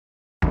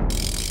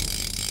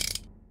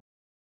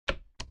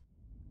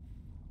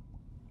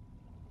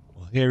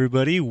Hey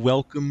everybody,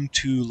 welcome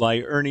to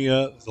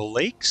Liurnia, the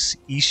Lakes,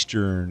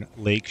 Eastern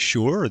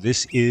Lakeshore.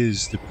 This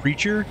is the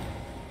Preacher.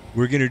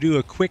 We're going to do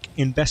a quick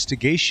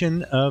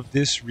investigation of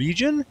this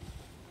region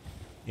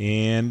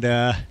and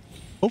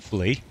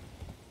hopefully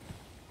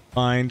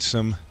find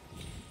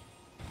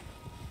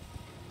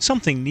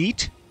something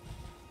neat.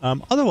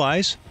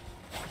 Otherwise,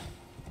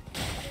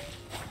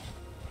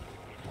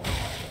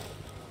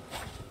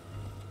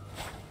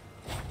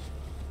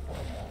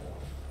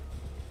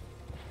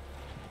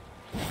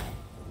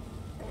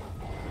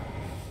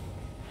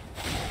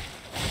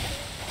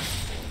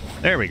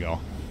 there we go.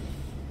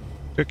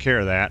 Took care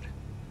of that.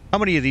 How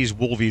many of these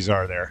wolvies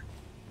are there?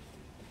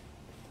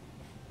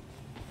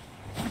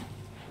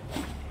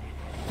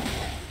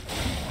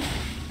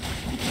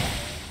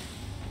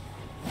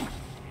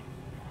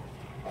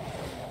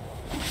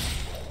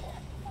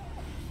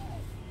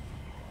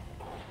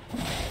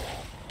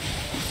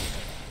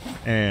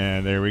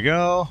 And there we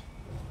go.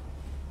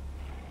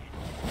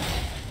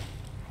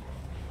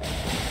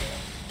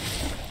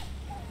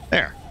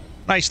 There.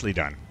 Nicely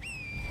done.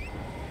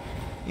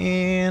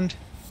 And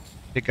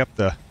pick up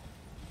the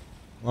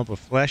lump of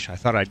flesh. I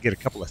thought I'd get a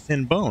couple of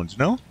thin bones.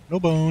 No? No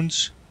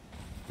bones.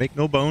 Make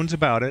no bones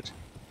about it.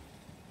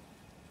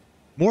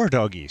 More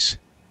doggies.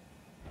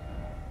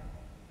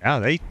 Yeah,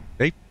 they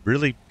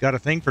really got a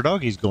thing for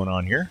doggies going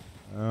on here.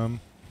 Well,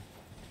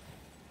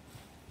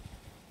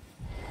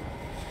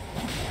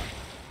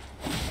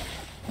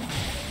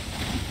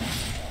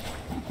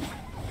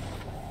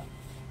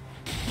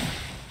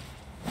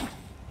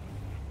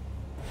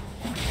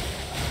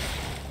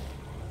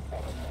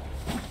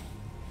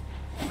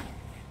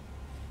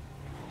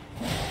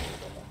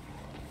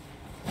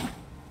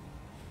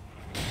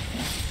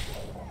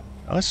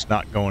 that's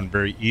not going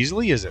very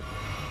easily, is it?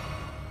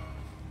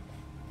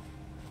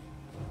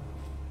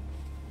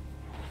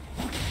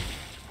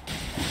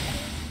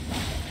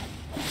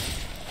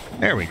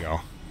 There we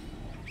go.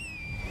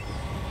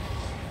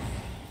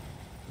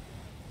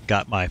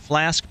 Got my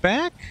flask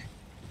back.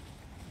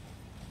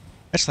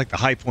 That's like the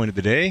high point of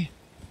the day.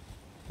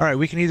 All right,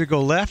 we can either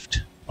go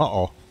left.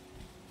 Uh-oh.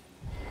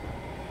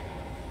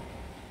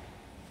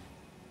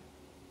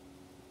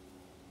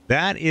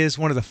 That is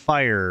one of the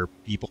fire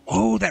people.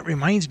 Oh, that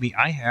reminds me.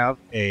 I have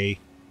a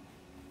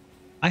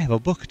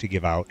book to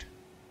give out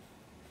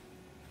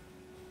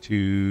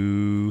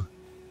to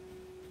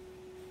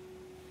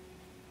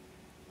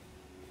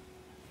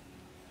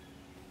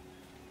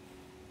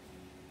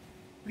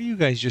what are you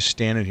guys just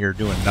standing here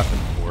doing nothing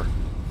for?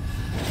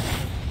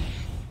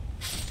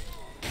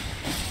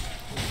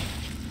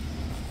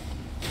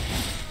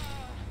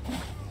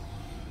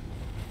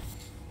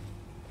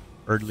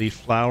 Birdleaf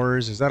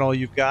flowers. Is that all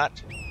you've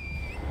got?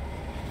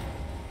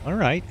 All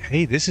right.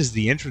 Hey, this is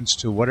the entrance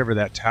to whatever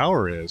that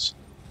tower is.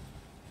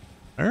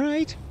 All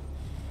right.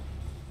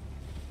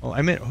 Well,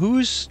 I meant,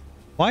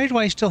 why do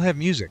I still have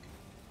music?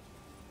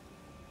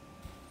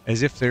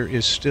 As if there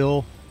is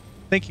still...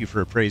 Thank you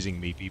for appraising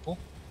me, people.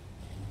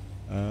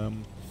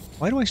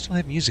 Why do I still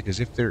have music? As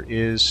if there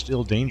is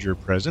still danger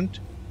present.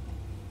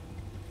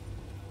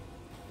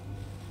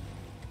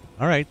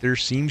 All right, there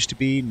seems to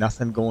be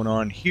nothing going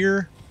on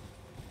here.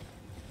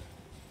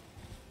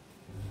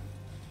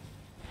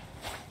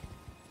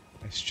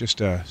 It's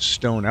just a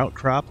stone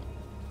outcrop.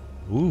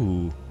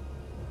 Ooh.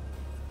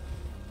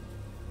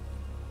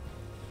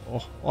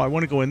 Oh, I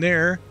want to go in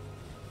there.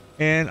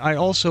 And I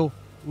also...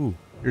 Ooh,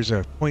 there's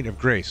a point of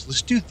grace.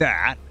 Let's do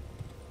that.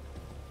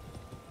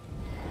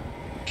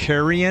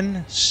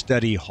 Carrion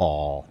Study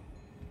Hall.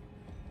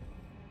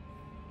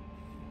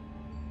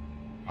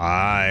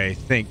 I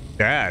think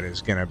that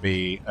is going to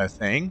be a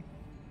thing.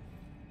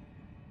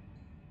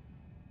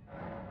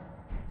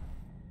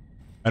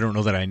 I don't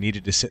know that I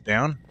needed to sit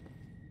down.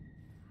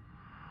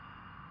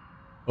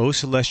 O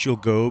celestial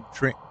globe,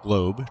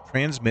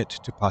 transmit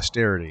to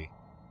posterity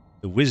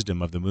the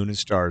wisdom of the moon and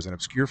stars, and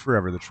obscure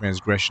forever the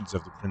transgressions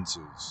of the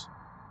princess.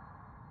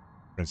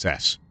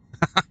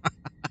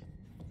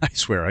 I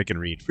swear I can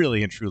read.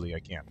 Really and truly I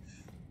can.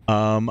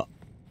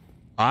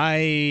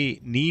 I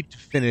need to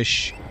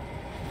finish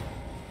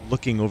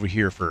looking over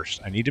here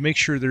first. I need to make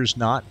sure there's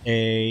not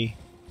a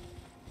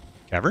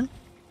cavern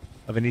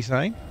of any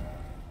sign.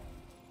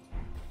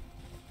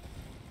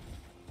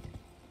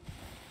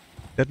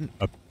 Doesn't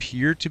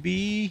appear to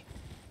be.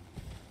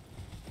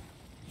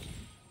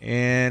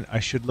 And I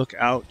should look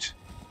out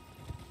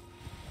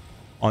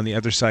on the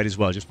other side as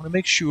well. Just want to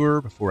make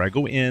sure before I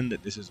go in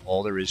that this is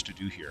all there is to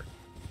do here.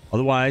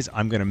 Otherwise,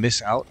 I'm going to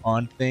miss out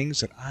on things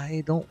that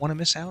I don't want to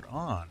miss out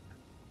on.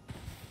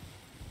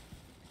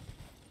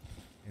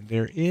 And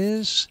there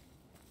is,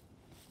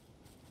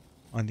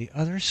 on the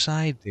other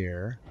side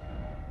there,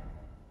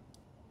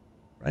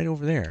 right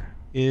over there,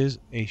 is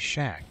a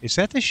shack. Is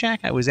that the shack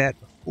I was at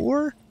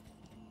before?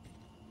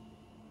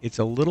 It's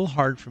a little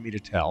hard for me to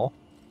tell.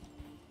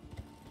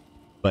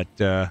 But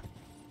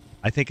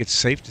I think it's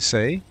safe to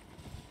say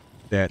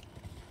that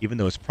even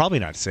though it's probably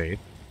not safe,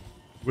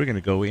 we're going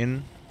to go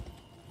in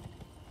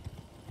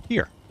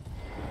here.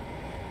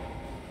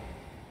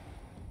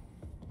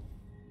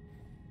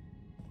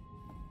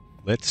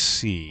 Let's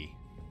see.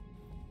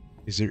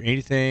 Is there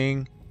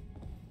anything?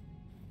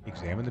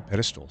 Examine the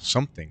pedestal.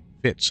 Something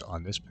fits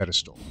on this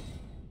pedestal.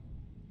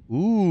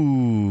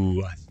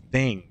 Ooh, a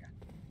thing.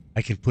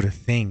 I can put a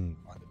thing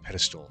on the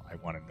pedestal. I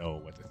want to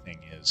know what the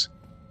thing is.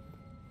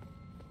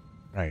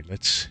 Right,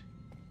 let's...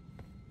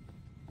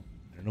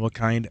 I don't know what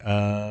kind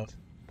of...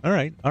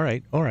 Alright.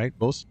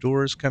 Both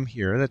doors come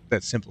here.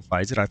 That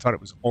simplifies it. I thought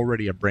it was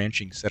already a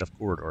branching set of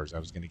corridors. I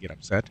was going to get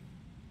upset.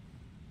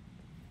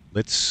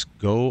 Let's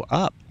go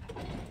up.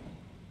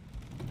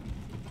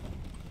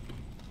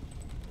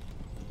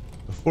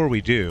 Before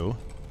we do,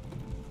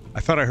 I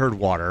thought I heard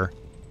water,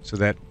 so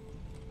that...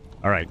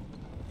 Alright.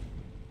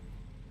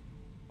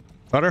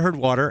 Thought I heard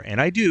water, and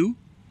I do,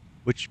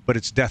 but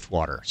it's death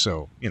water,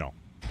 so, you know,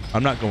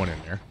 I'm not going in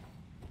there.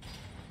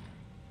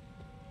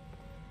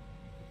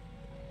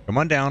 Come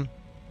on down.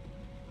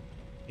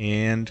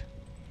 And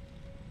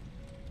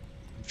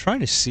I'm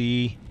trying to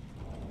see...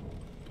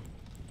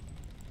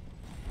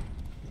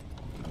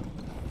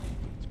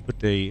 Let's put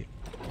the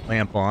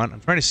lamp on. I'm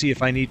trying to see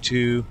if I need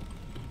to...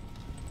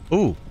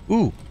 Ooh.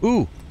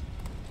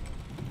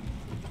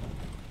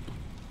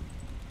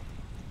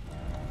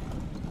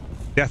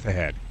 Death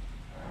ahead.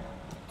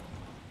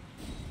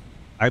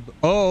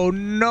 Oh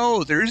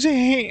no, there's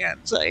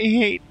hands. I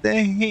hate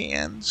the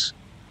hands.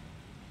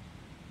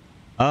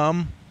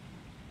 Hold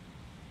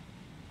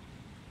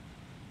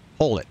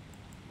it.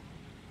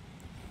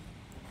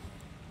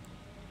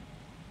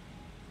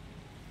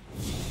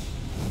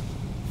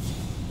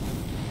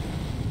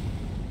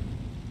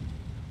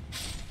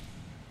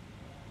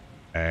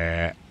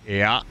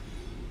 Yeah.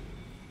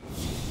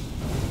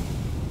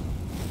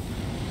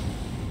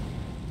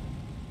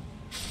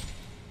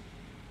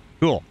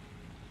 Cool.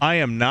 I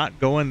am not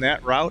going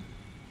that route.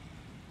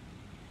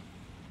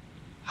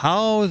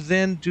 How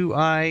then do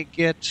I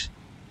get...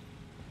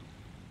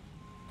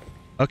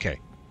 Okay,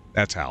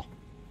 that's how.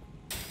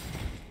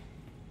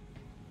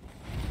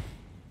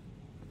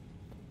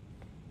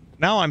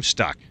 Now I'm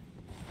stuck.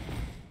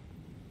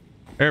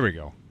 There we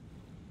go.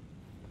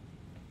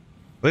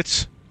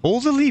 Let's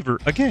pull the lever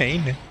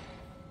again.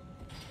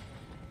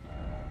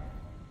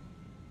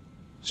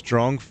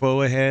 Strong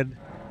foe ahead,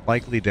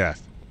 likely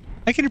death.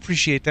 I can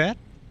appreciate that.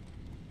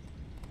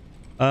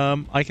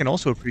 I can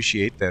also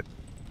appreciate that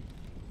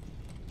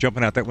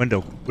jumping out that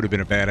window would have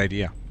been a bad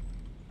idea.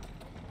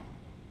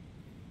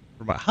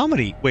 How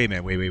many? Wait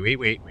a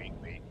minute.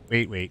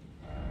 Wait.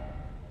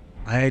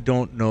 I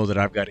don't know that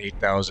I've got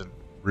 8,000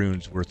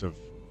 runes worth of...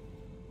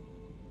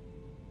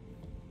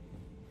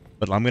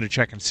 But I'm going to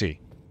check and see.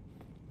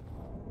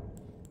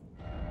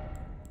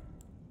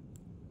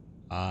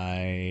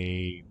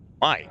 I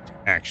might,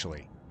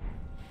 actually.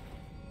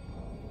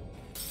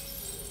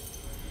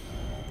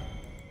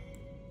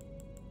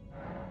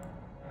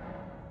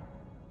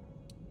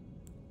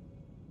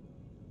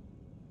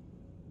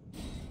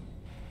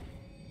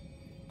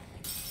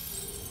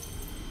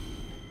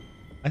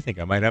 I think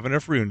I might have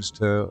enough runes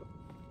to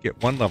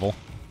get one level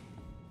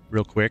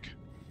real quick.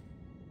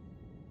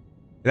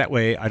 That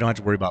way, I don't have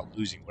to worry about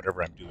losing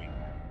whatever I'm doing.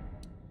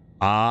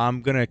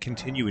 I'm going to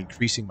continue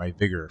increasing my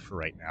vigor for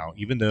right now,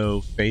 even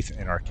though Faith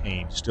and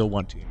Arcane still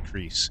want to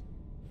increase.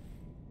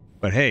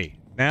 But hey,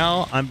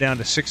 now I'm down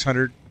to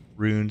 600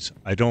 runes.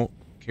 I don't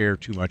care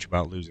too much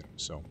about losing,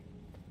 so...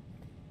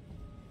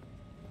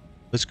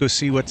 Let's go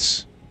see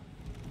what's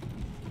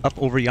up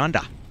over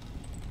yonder.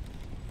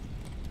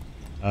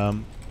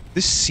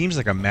 This seems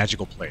like a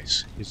magical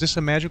place. Is this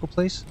a magical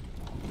place?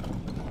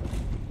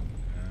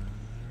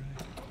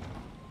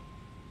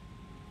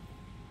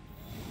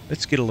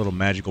 Let's get a little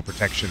magical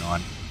protection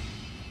on.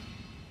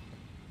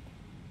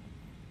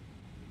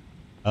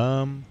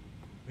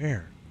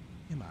 Where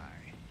am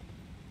I?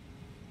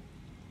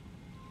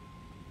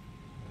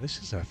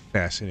 This is a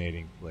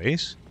fascinating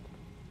place.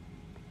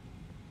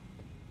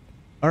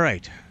 All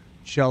right.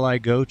 Shall I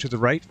go to the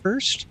right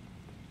first?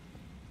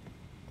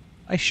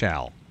 I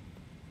shall.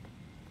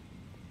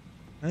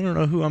 I don't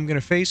know who I'm going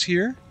to face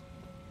here.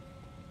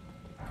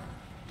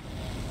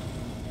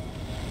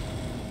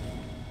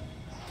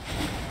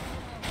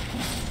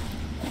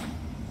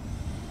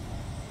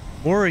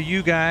 More of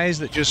you guys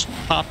that just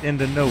popped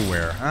into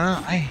nowhere,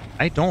 huh?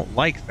 I don't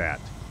like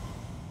that.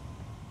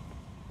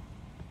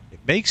 It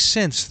makes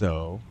sense,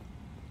 though.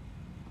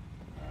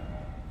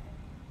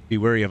 Be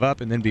wary of up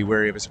and then be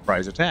wary of a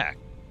surprise attack.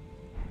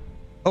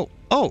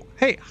 Oh,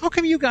 hey, how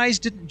come you guys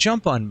didn't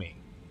jump on me?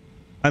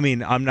 I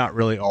mean, I'm not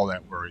really all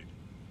that worried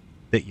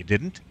that you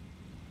didn't.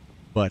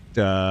 But,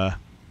 dang.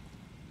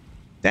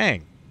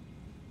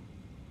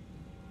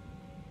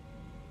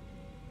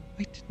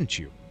 Why didn't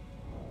you?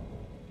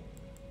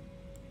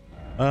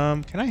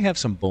 Can I have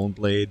some bone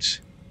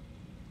blades?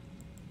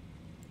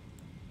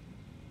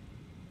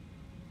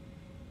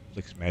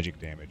 Inflicts magic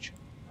damage.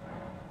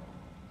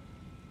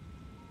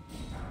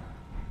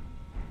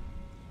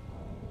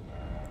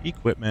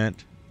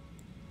 Equipment.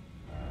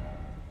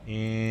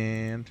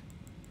 And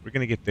we're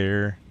gonna get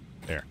there.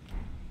 There.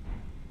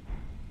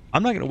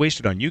 I'm not gonna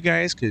waste it on you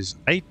guys, because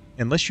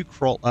unless you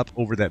crawl up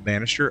over that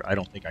banister, I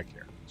don't think I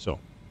care. So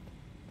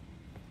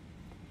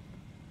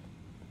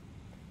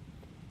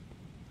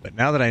But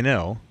now that I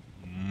know...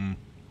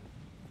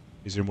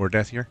 is there more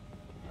death here?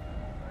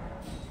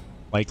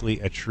 Likely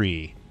a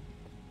tree.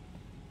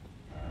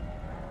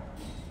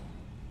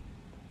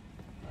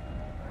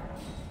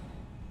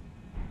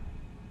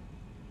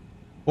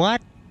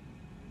 What?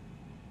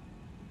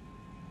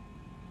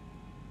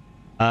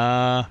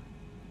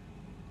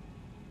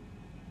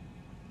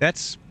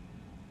 That's...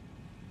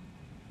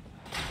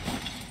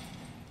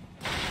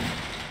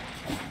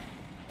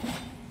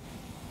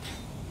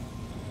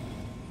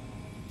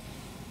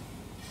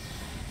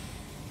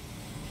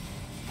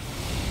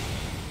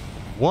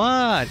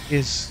 What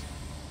is...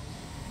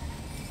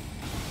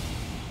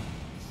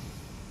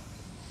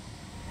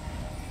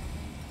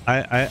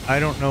 I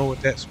don't know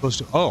what that's supposed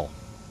to... Oh.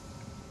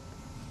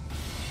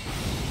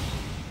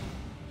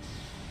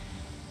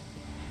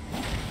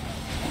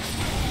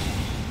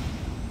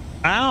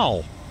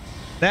 Ow!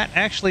 That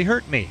actually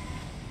hurt me.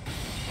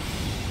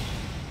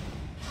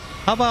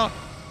 How about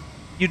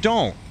you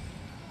don't?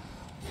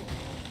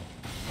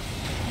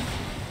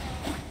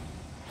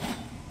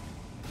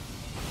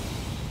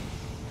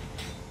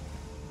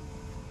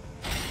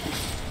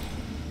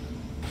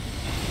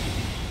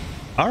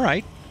 All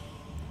right.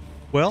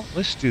 Well,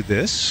 let's do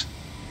this.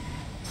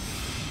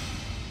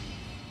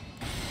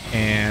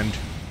 And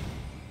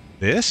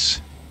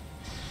this.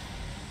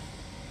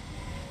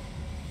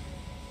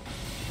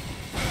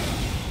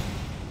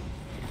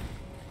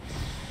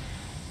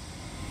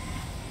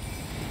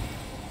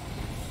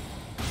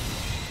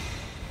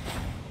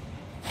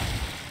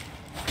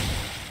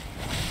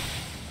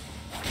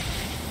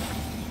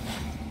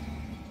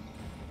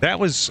 That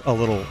was a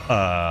little,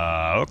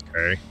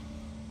 okay.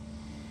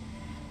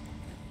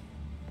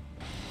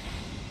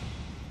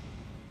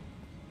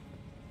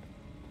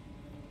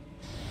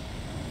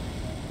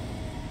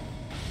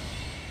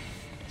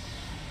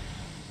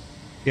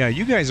 Yeah,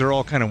 you guys are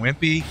all kind of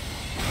wimpy.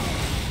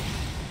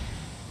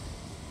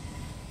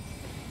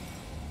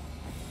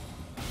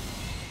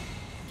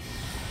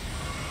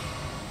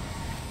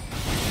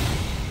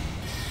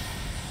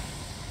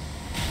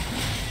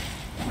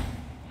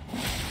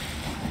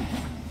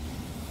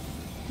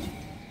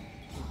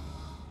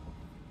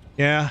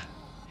 Yeah.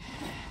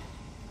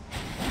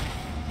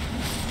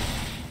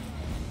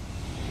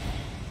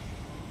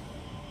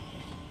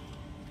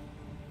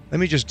 Let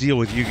me just deal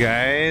with you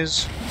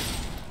guys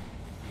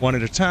one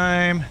at a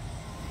time.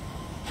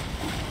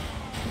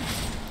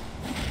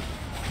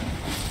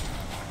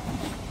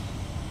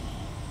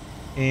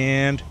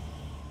 And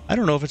I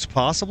don't know if it's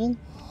possible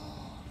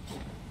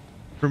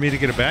for me to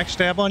get a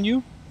backstab on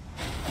you,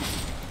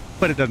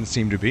 but it doesn't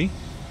seem to be.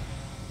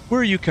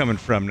 Where are you coming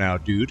from now,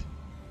 dude?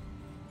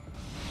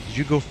 Did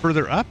you go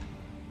further up?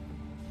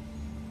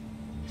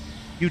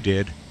 You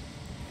did.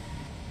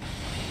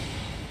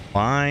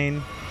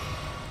 Fine.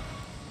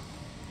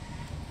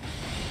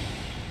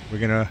 We're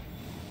gonna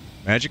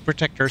magic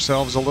protect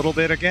ourselves a little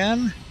bit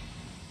again.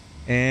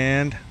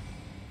 And...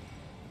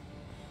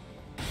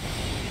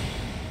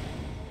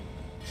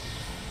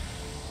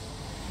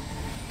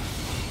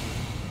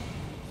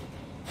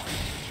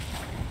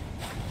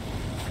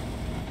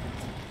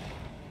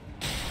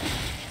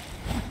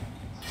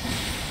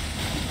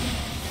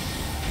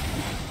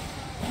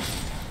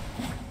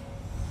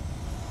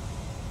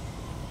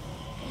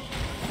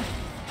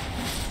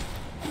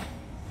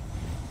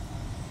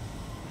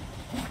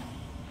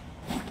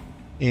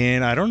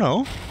 And I don't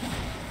know.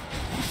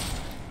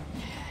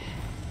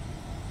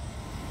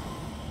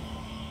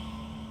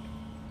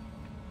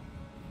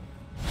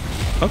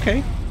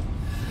 Okay.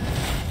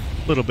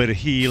 A little bit of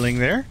healing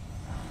there.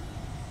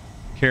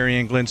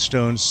 Carrion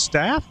Glintstone's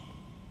staff.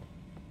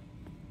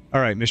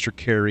 All right, Mr.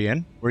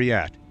 Carrion, where are you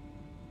at?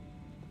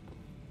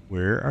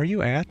 Where are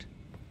you at?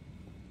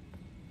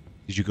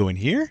 Did you go in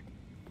here?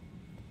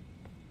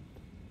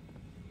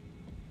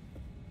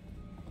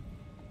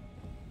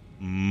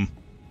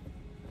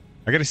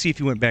 I gotta see if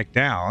he went back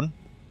down.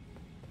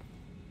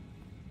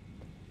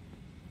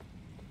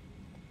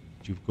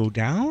 Did you go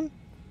down?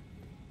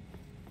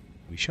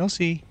 We shall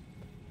see.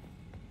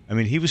 I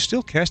mean, he was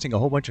still casting a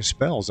whole bunch of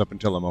spells up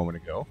until a moment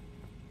ago.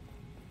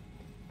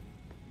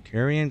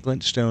 Carrion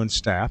Glintstone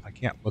staff. I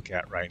can't look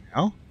at right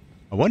now.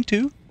 I want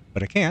to,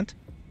 but I can't.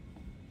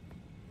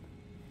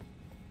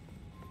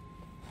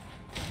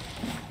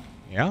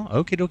 Yeah,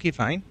 okie dokie,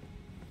 fine.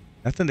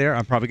 Nothing there.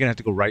 I'm probably gonna have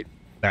to go right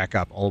back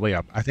up, all the way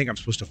up. I think I'm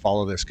supposed to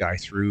follow this guy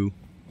through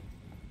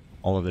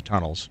all of the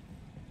tunnels.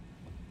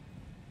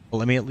 Well,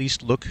 let me at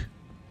least look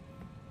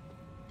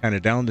kind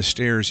of down the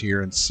stairs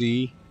here and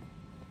see.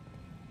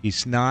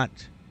 He's not...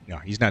 No,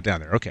 he's not down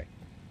there. Okay.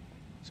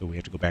 So we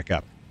have to go back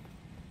up.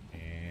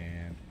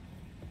 And...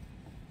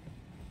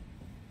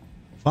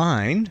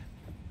 find...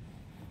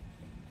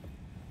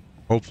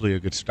 hopefully a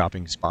good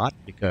stopping spot,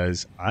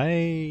 because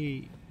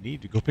I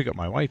need to go pick up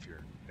my wife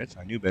here.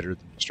 I knew better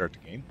than to start the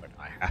game, but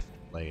I have to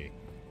play.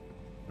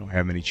 I don't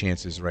have many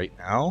chances right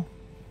now.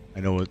 I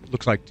know it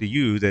looks like to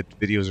you that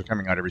videos are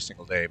coming out every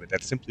single day, but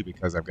that's simply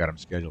because I've got them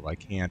scheduled. I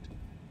can't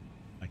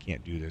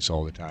do this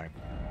all the time.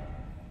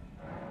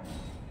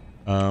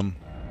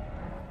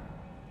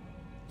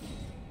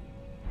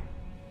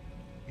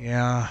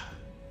 Yeah.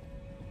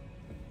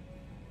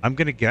 I'm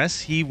going to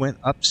guess he went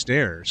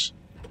upstairs.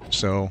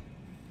 So...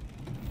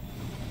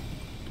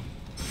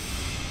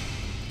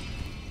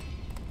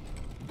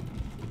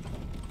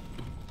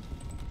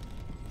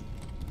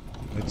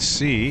 let's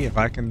see if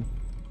I can...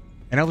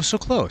 and I was so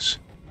close.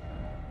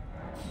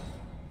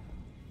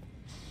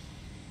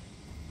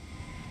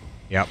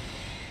 Yep.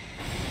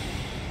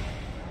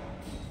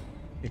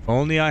 If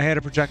only I had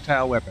a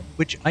projectile weapon,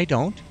 which I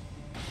don't.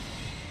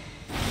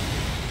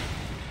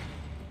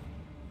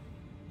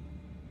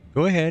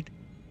 Go ahead.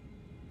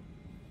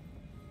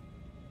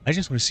 I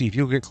just want to see if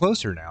you'll get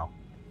closer now.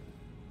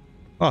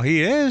 Well,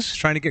 he is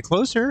trying to get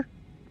closer.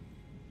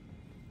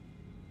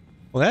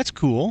 Well, that's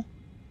cool.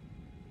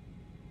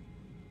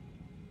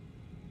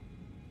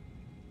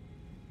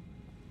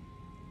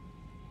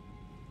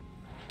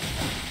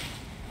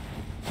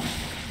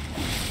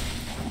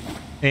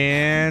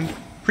 And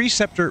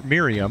Preceptor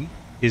Miriam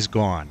is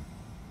gone.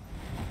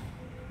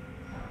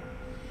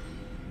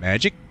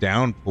 Magic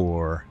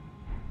Downpour.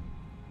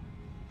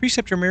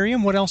 Preceptor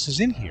Miriam, what else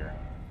is in here?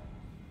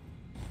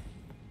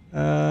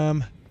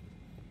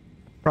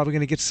 Probably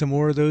going to get some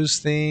more of those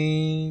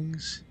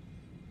things.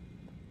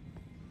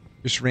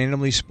 Just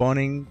randomly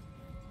spawning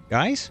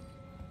guys?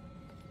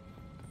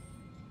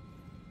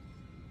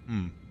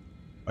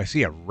 I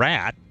see a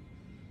rat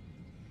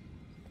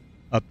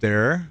up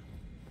there.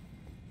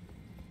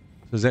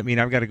 So does that mean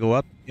I've got to go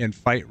up and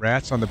fight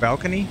rats on the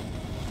balcony?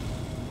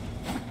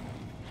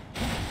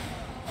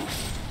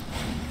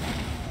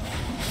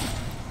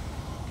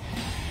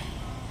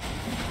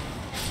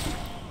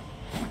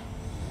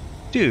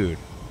 Dude.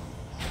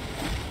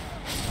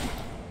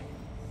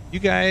 You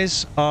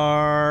guys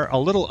are a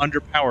little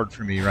underpowered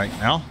for me right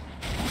now.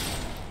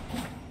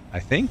 I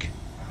think.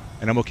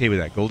 And I'm okay with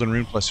that. Golden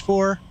Rune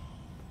 +4.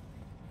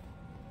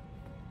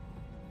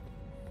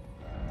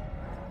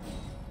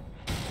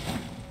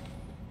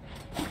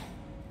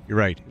 You're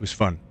right. It was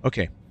fun.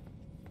 Okay.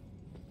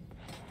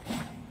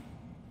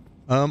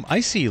 I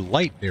see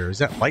light there. Is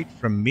that light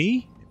from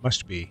me? It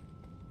must be.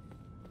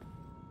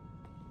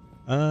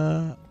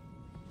 All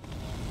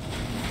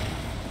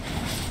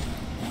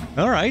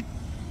right.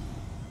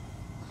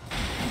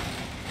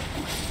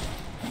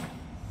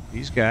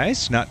 These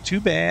guys, not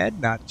too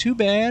bad, not too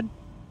bad.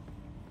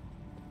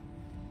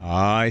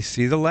 I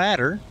see the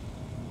ladder.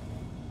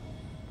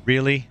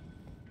 Really?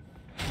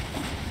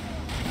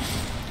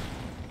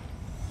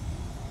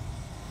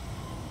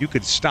 You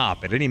could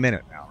stop at any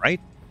minute now, right?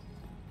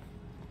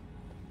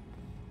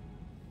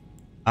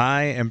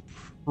 I am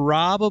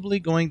probably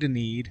going to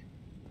need...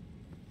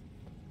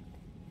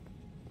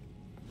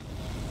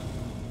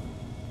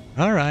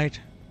 all right.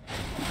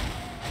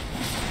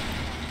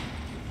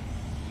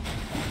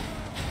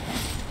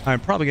 I'm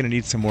probably going to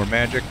need some more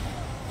magic.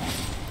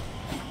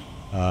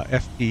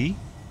 FP.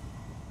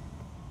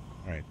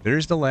 Alright,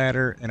 there's the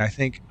ladder, and I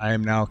think I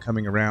am now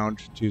coming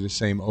around to the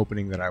same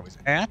opening that I was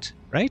at,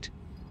 right?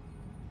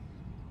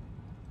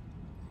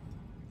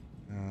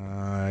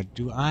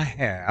 Do I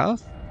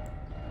have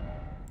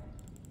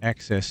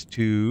access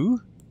to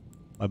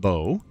my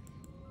bow?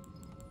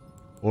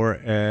 Or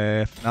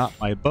if not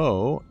my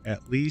bow,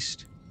 at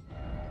least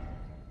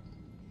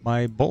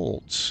my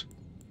bolts.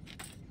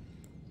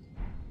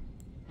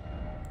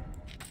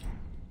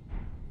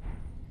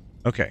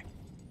 Okay.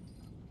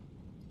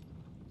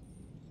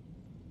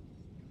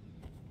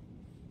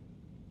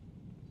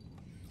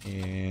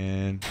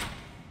 And...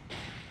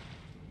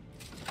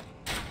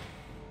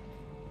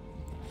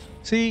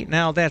 see,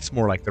 now that's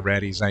more like the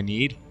ratties I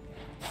need.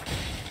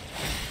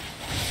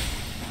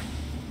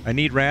 I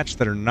need rats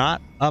that are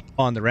not up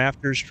on the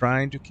rafters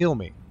trying to kill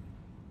me.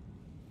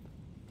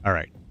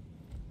 Alright.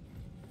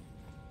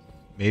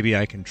 Maybe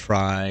I can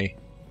try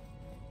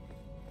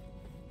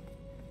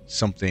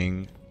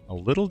something a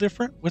little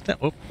different with that.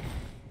 Oh,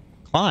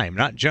 climb,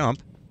 not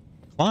jump.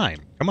 Climb.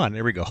 Come on,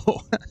 there we go.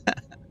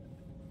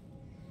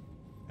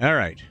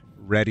 Alright.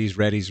 Readies,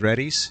 readies,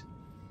 readies.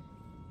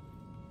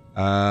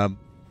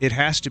 It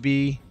has to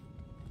be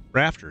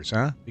rafters,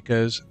 huh?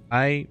 Because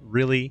I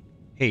really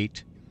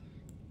hate...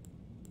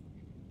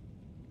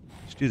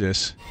 let's do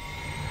this.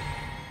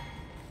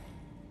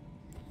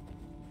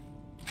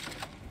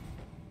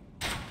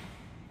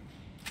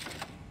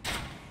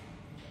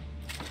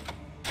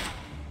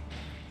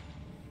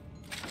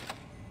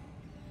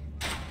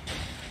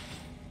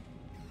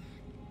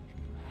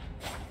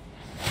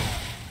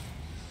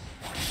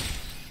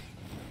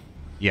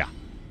 Yeah.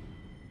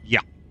 Yeah.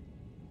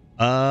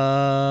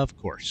 Of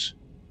course.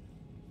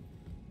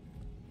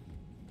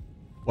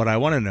 What I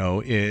want to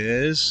know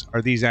is,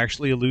 are these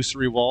actually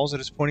illusory walls that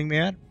it's pointing me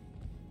at?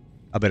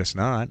 I bet it's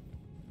not.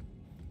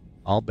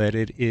 I'll bet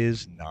it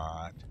is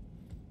not.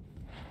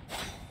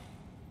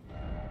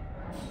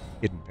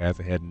 Hidden path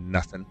ahead,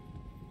 nothing.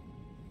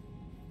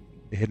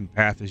 The hidden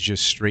path is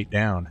just straight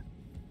down.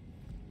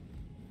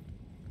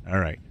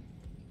 Alright.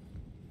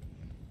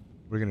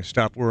 We're going to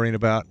stop worrying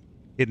about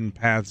hidden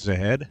paths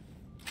ahead.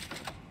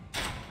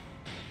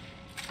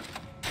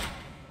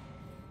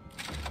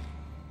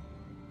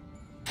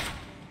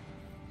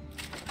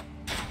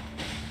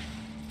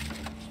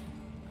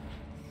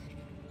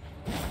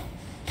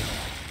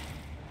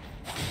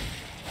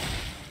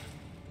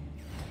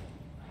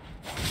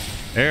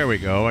 There we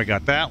go. I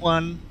got that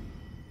one.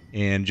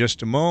 In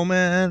just a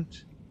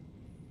moment.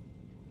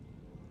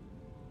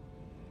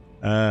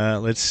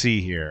 Let's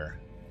see here.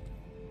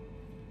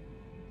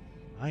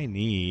 I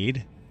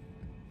need...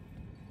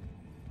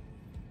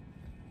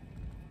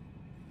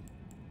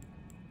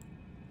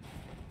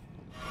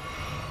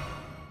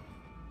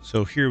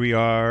 So here we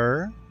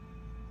are.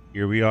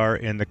 Here we are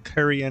in the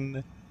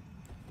Carian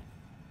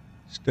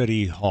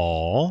Study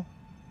Hall.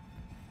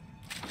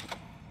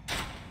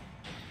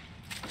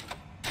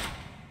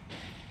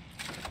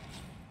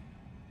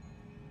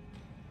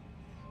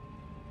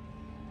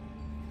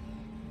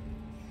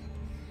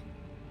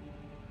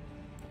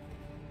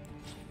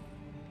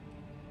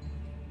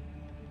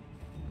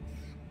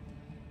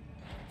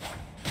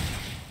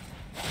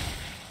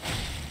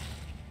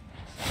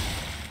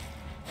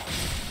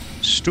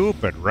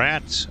 Stupid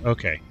rats.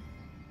 Okay.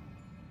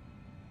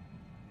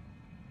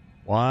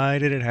 Why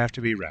did it have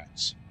to be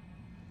rats?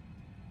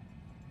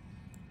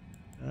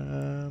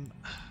 Man,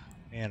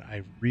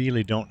 I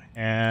really don't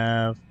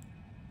have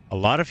a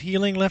lot of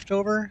healing left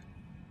over.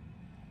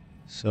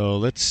 So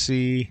let's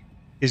see.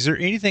 Is there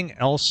anything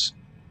else?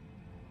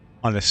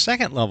 On the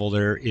second level,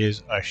 there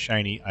is a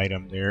shiny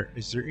item there.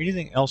 Is there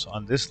anything else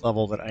on this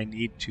level that I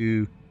need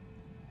to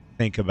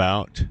think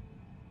about?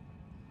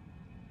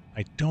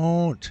 I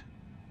don't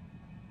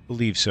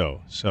believe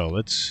so. So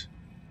let's...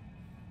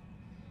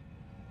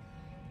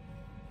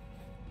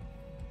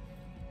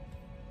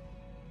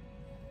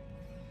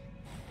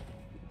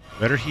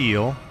 Better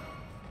heal.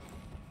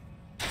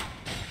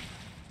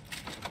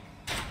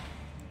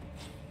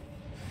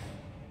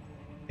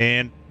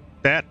 And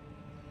that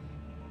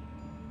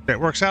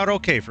works out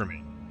okay for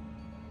me.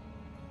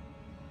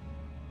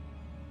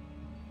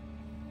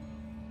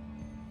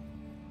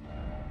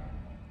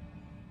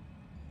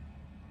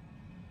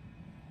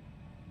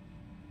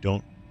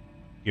 Don't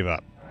give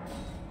up.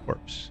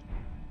 Corpse.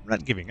 I'm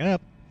not giving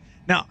up.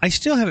 Now, I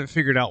still haven't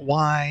figured out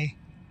why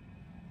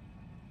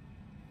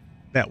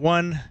that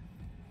one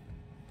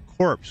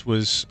corpse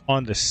was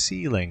on the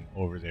ceiling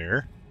over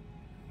there.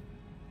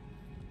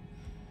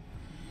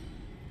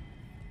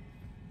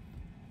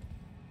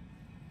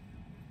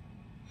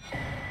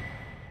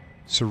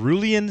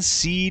 Cerulean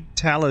Seed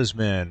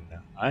Talisman.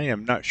 I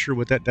am not sure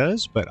what that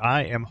does, but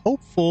I am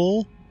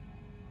hopeful.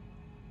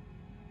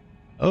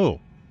 Oh.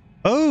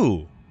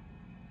 Oh!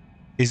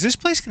 Is this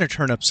place going to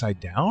turn upside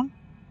down?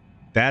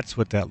 That's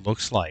what that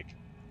looks like.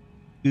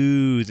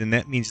 Ooh, then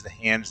that means the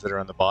hands that are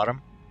on the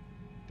bottom,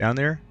 down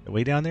there, the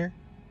way down there,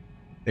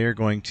 they're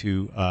going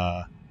to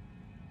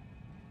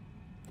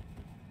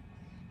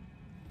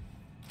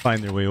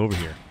find their way over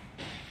here.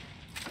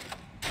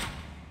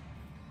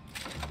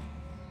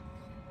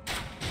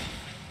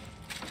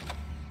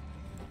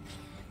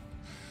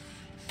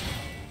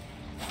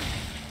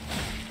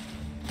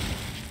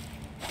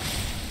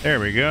 There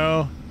we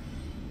go.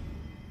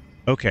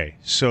 Okay,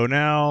 so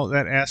now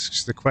that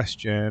asks the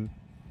question...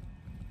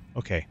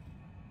 Okay.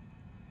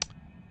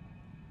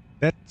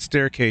 That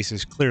staircase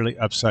is clearly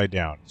upside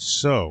down,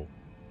 so...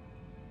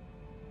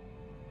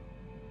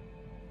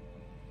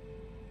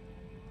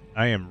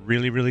 I am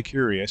really, really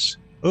curious.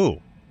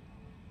 Oh!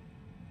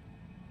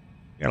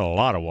 Got a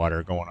lot of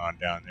water going on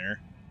down there.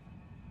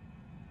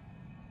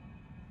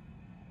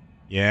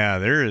 Yeah,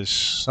 there is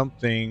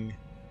something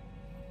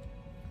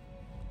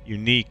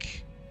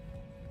unique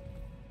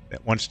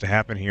that wants to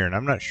happen here, and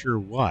I'm not sure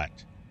what.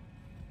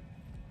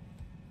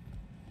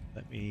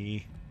 Let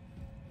me...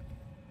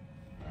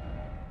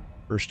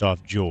 First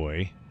off,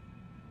 Joy.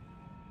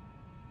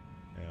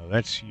 Now,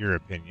 that's your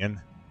opinion.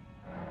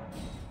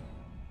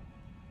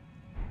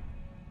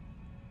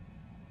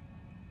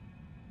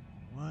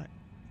 What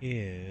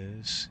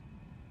is...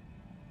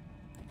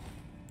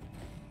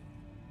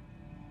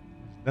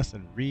 There's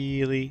nothing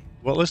really...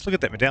 Well, let's look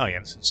at that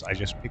medallion, since I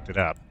just picked it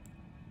up.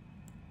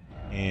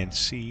 And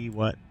see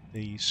what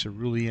the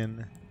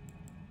Cerulean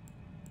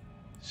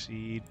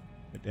Seed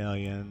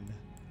Medallion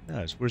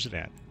does. Where's it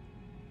at?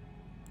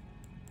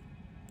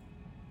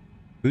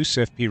 Boosts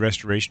FP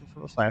restoration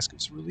from a flask of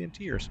cerulean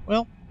tears.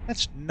 Well,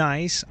 that's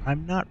nice.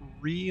 I'm not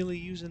really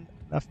using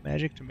enough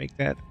magic to make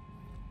that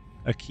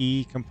a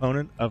key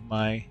component of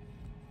my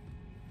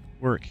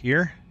work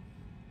here.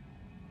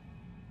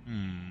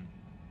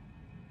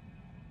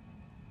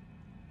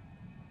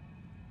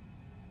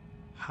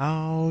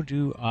 How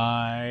do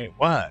I...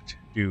 What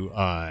do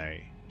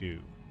I do?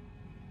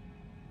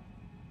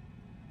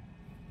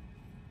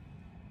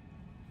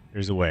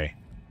 There's a way.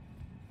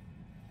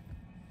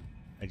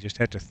 I just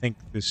had to think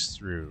this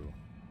through.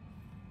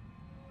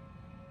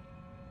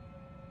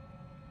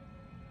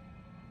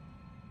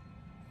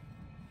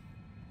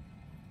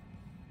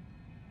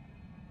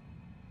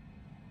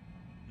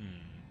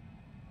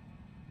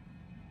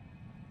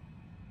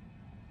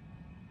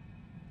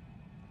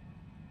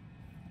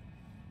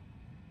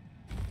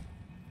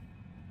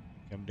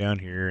 Come down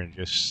here and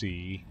just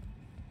see.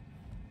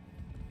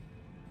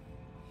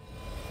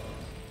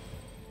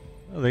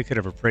 Well, they could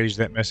have appraised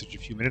that message a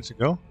few minutes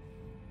ago.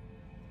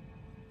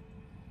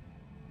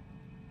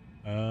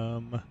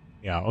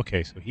 Yeah,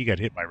 okay, so he got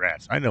hit by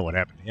rats. I know what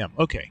happened to him.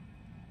 Okay.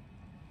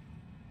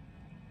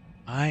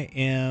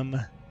 I'm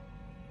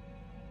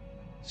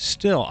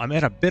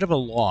at a bit of a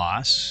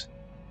loss.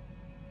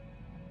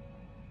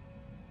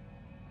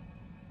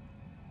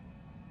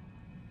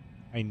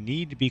 I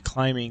need to be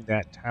climbing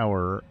that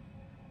tower,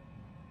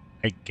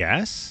 I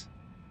guess?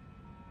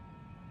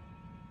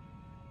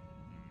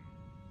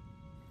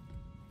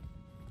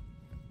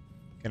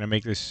 Can I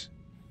make this...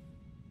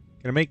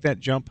 Can I make that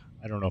jump?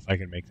 I don't know if I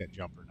can make that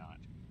jump or not.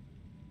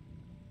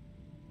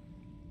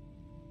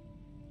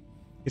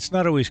 It's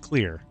not always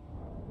clear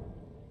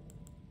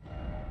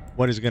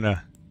what is going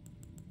to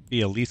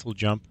be a lethal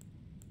jump.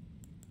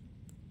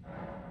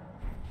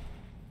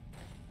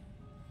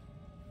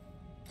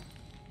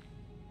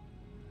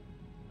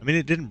 I mean,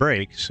 it didn't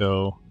break,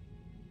 so...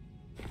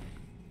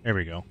 There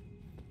we go.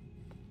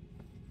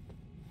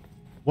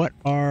 What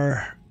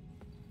are...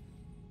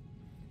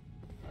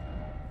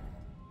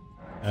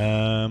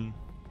 I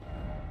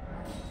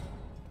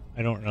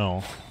don't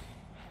know.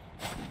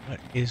 What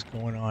is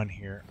going on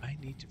here? I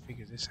need to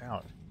figure this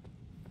out.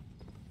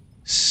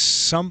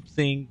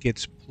 Something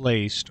gets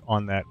placed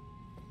on that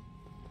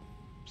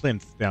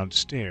plinth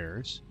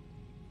downstairs.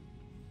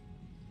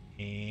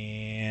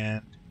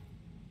 And...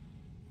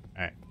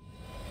 Alright.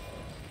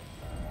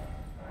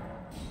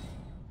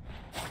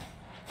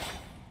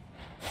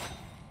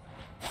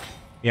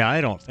 Yeah,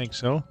 I don't think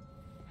so.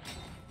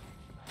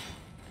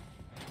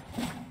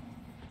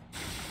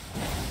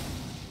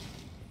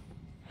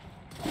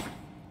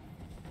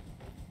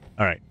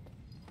 Alright.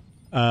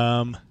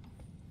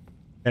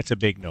 That's a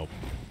big nope.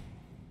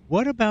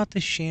 What about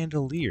the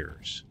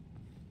chandeliers?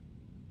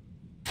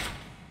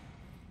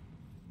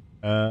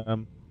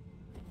 Can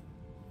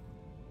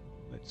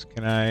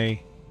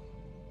I...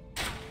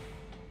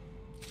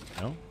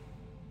 No.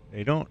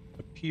 They don't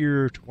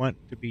appear to want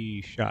to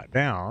be shot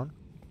down.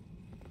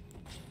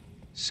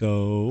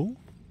 So...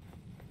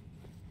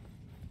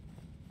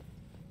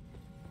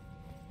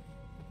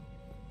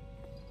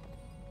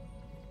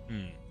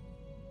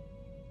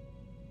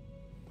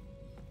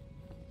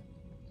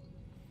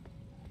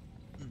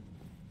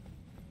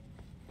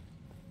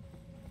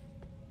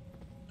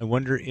 I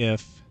wonder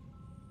if...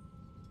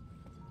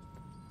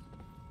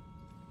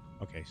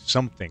 Okay,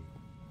 something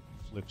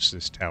flips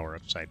this tower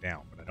upside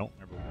down, but I don't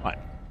remember what.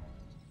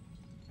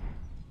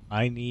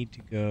 I need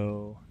to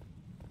go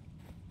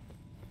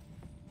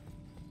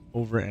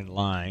over in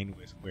line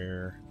with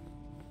where...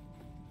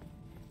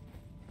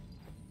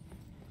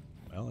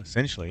 Well,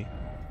 essentially...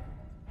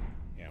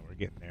 Yeah, we're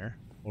getting there.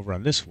 Over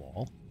on this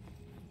wall.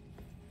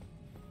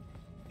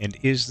 And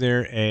is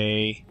there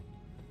a...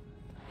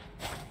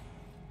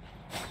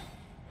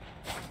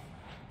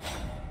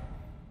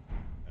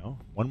 No,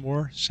 one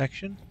more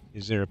section?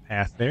 Is there a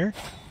path there?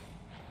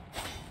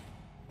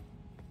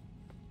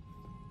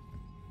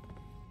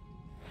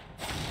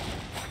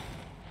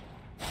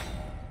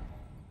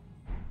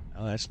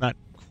 Well, that's not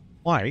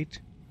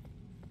quite.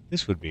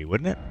 This would be,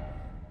 wouldn't it?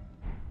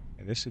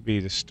 And this would be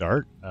the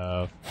start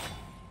of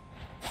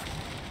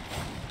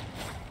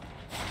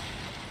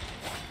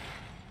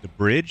the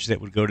bridge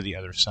that would go to the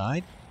other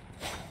side.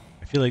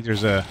 I feel like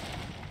there's a...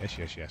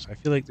 Yes. I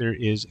feel like there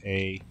is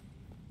a...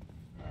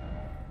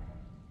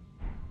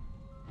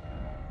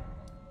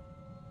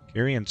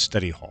 Carrion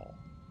Study Hall.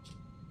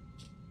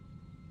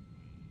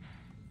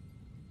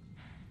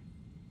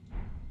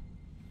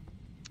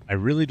 I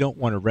really don't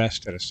want to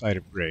rest at a site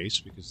of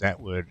grace because that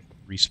would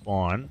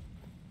respawn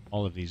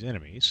all of these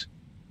enemies.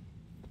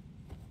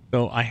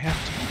 So I have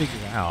to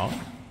figure out...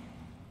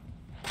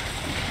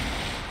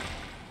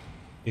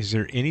 Is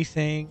there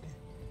anything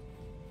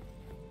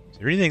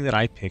that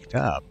I picked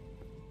up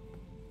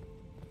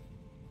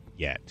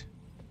yet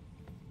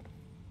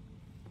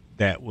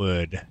that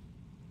would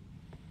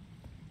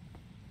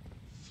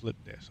flip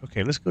this?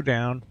 Okay, let's go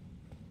down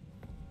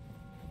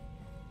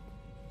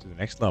to the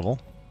next level.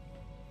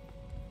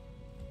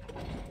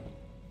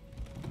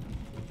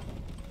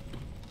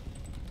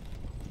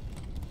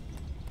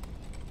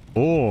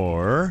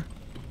 Or...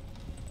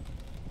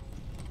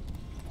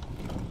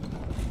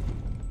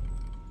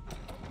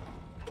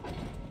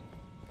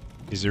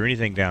 Is there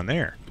anything down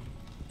there?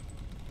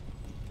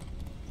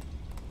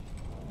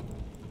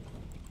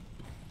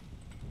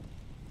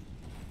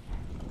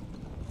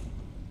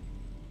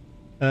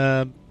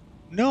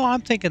 No,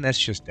 I'm thinking that's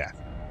just death.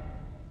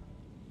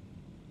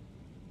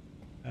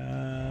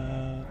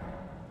 I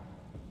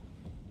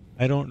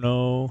don't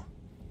know.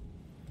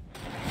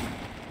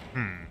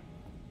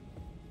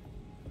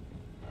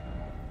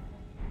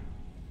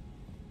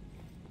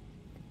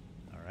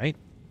 All right.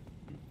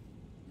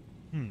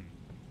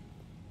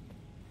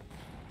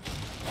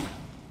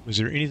 Was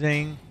there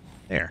anything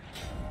there?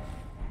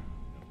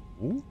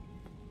 Ooh.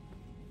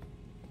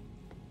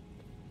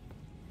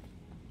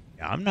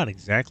 Yeah, I'm not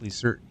exactly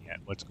certain yet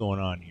what's going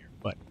on here,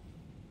 but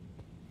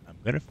I'm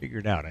going to figure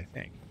it out, I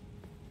think.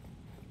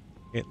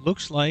 It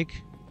looks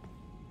like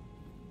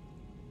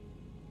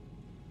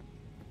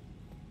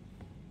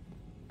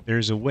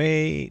there's a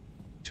way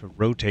to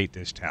rotate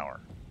this tower.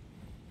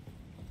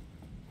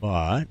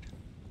 But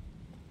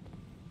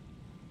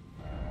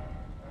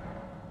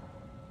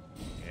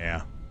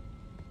yeah.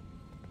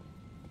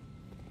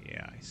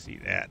 Yeah, I see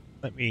that.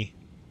 Let me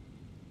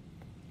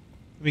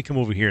come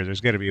over here. There's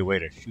got to be a way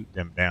to shoot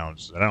them down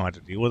so that I don't have to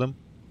deal with them.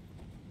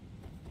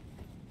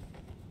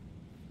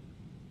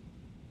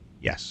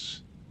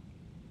 Yes.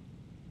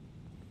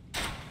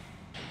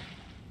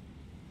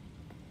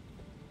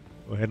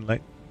 Go ahead and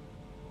let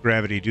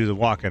gravity do the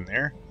walking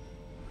there.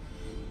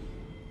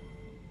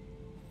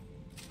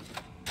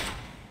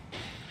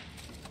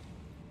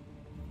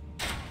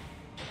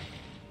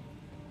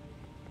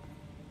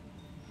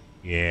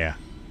 Yeah.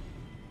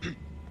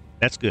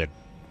 That's good.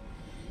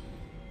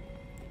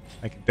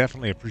 I can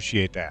definitely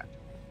appreciate that.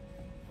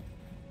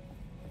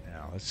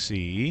 Now, let's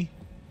see.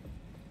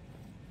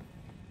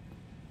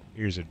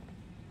 Here's a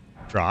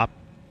drop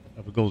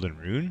of a golden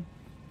rune.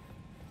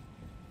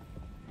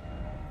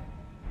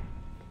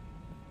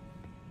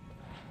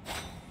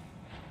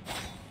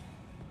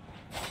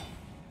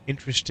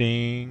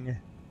 Interesting.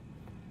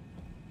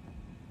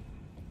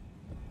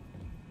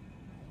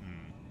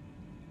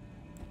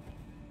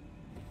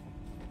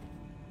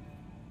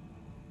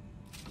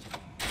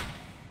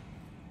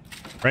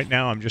 Right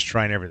now, I'm just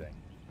trying everything.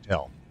 You can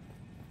tell.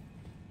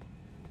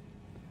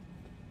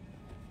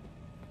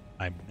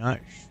 I'm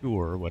not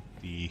sure what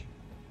the...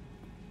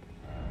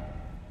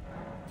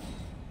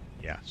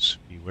 Yes,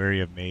 be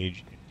wary of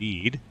mage,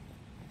 indeed.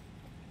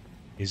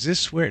 Is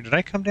this where... Did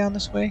I come down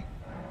this way?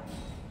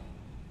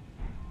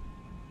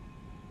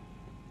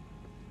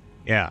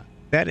 Yeah,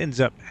 that ends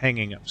up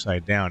hanging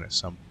upside down at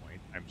some point.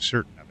 I'm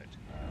certain of it.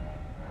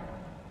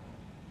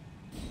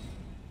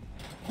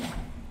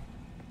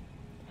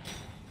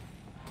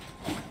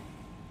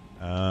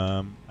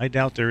 I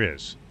doubt there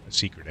is a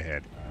secret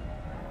ahead.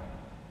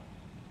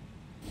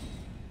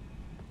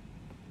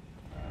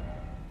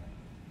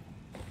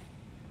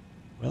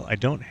 Well, I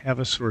don't have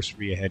a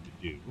sorcery ahead to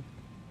do.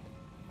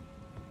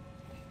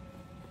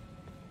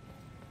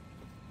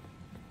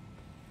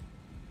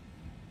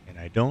 And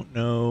I don't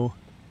know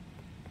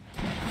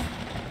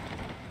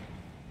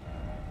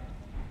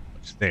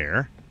what's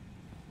there.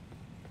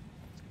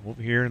 Let's come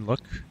over here and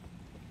look.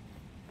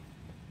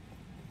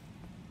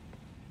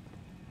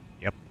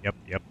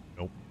 Yep.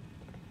 Nope.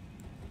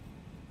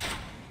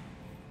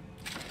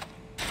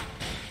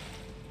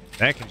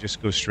 That can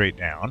just go straight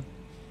down.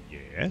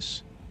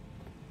 Yes.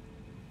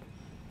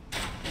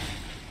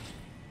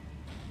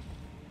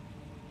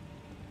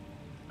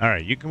 All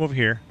right, you come over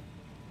here.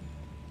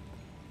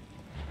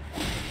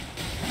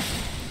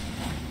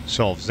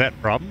 Solves that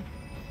problem.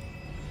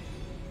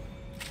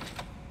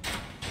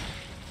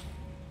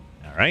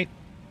 All right.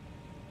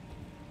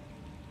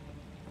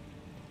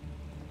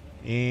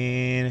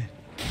 And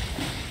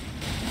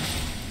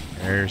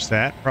there's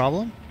that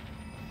problem.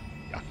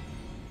 Yeah.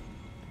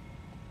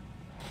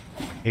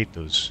 I hate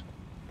those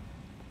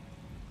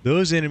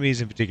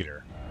enemies in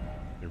particular.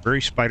 They're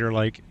very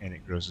spider-like, and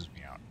it grosses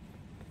me out.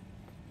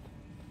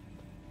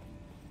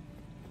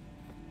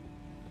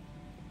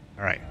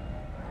 All right.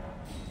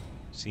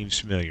 Seems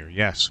familiar,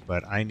 yes,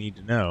 but I need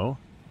to know.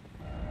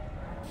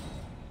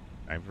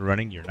 I'm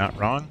running, you're not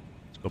wrong.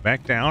 Let's go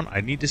back down.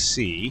 I need to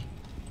see.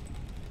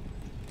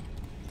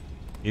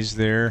 Is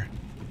there...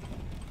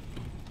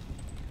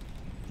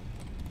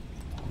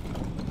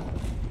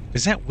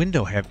 Does that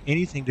window have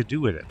anything to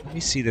do with it? Let me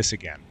see this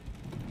again.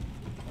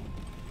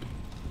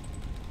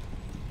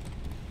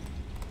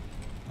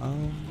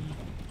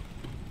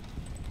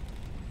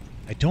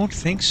 I don't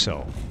think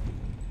so.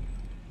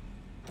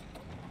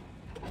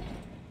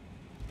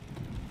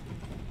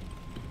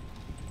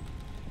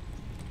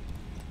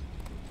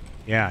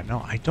 Yeah, no,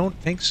 I don't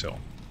think so.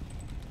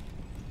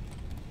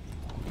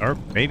 Or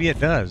maybe it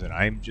does, and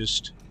I'm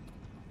just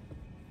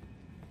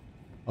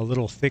a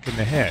little thick in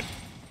the head.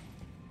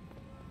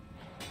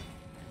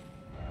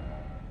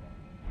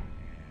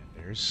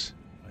 And there's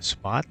a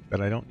spot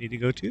that I don't need to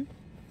go to.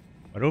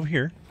 But over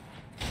here.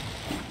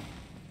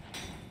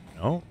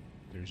 No,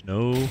 there's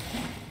no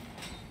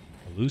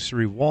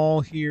illusory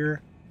wall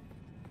here.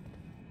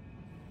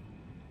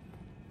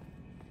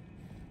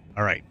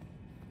 All right.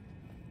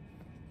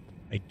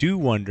 I do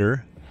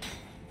wonder...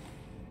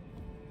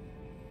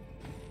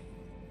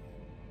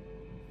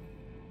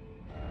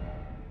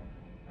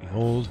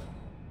 Behold.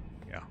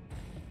 Yeah.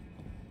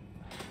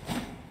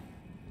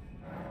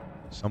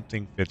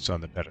 Something fits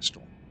on the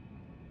pedestal.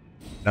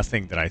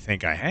 Nothing that I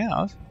think I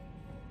have.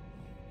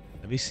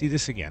 Let me see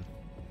this again.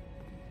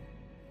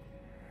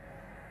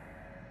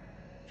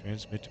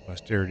 Transmit to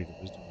posterity the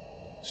wisdom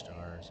of the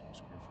stars and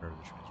obscure forever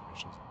the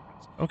transgressions of the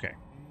prince. Okay.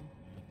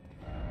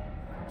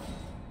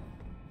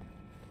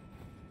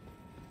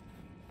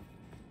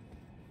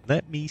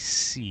 Let me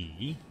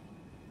see.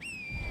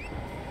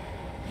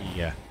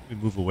 Let me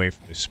move away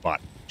from this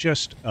spot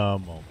just a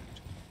moment.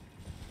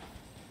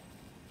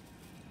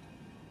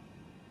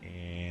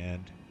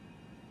 And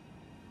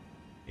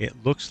it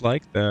looks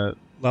like the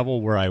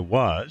level where I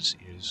was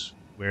is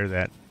where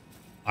that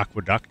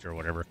aqueduct or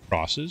whatever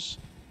crosses.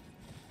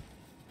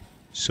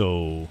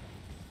 So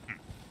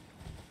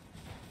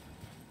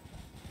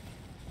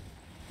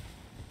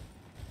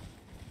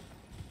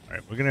All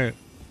right, we're gonna...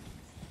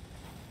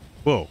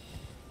 Whoa.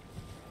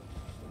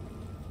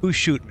 Who's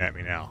shooting at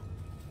me now?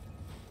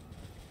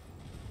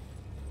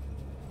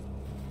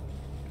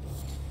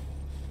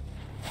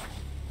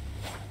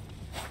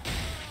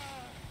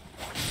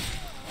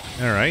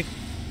 All right.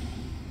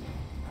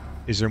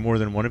 Is there more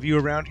than one of you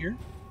around here?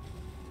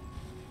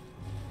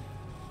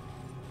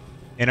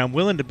 And I'm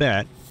willing to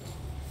bet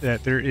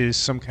that there is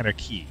some kind of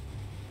key,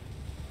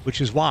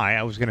 which is why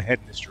I was going to head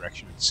in this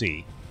direction and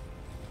see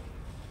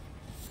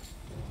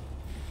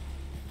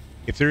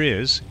if there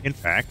is, in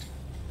fact,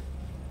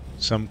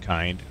 some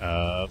kind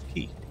of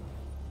key.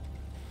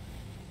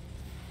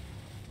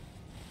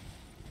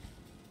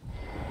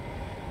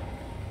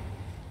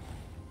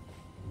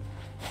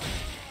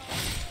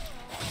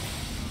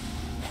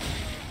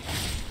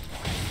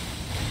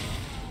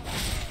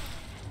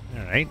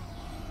 All right.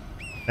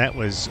 That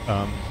was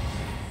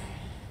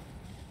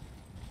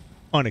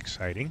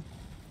unexciting.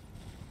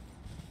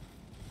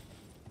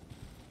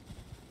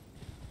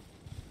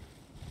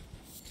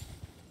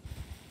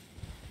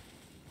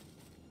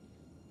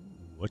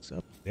 What's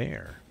up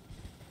there?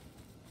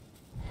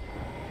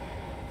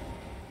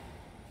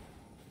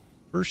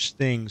 First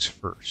things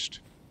first.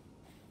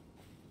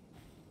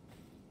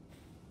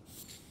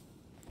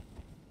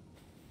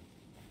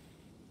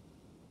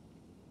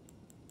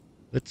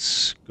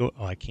 Let's go.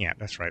 Oh, I can't.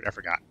 That's right. I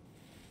forgot.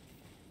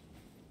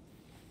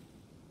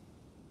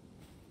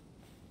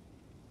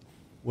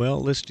 Well,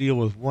 let's deal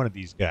with one of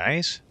these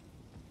guys.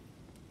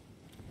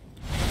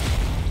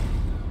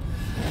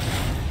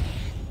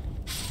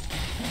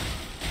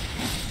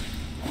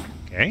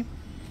 Okay.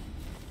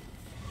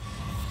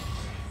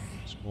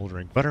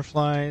 Smoldering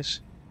butterflies.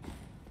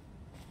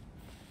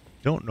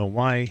 Don't know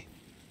why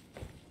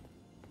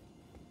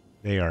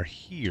they are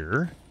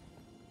here.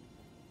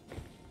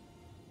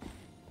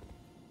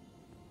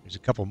 There's a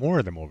couple more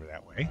of them over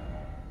that way.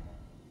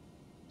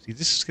 See,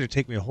 this is going to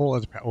take me a whole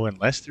other path. Oh,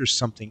 unless there's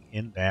something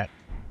in that.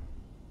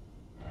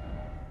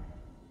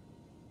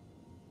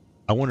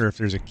 I wonder if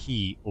there's a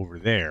key over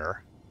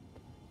there.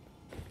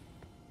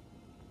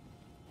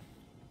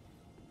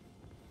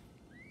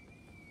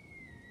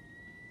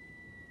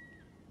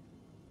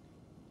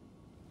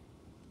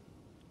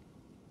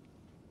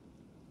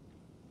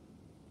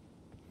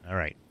 All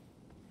right.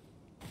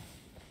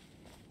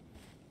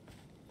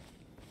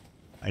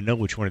 I know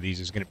which one of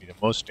these is going to be the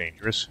most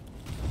dangerous.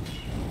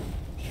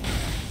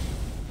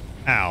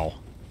 Ow.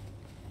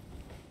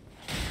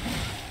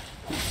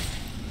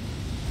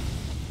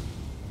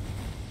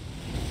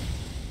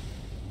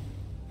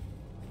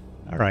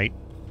 All right.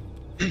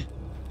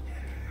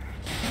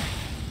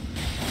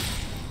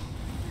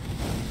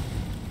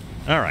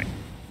 All right.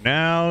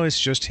 Now it's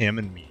just him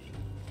and me.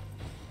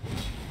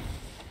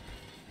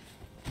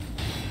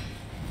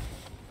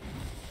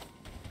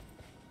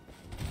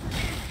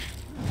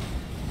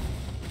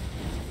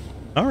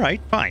 All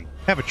right, fine.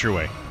 Have it your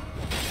way.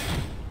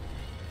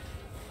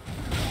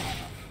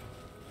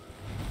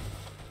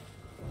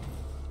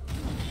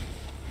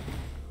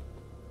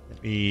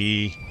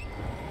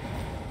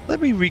 Let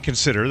me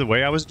reconsider the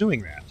way I was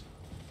doing that.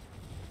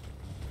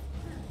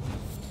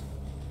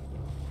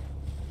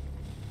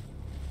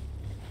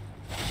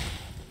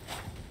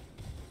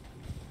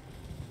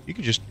 You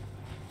can just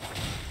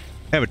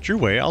have it your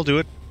way. I'll do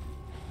it.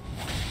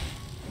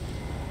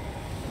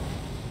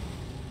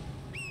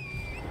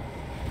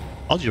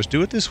 I'll just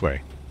do it this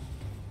way.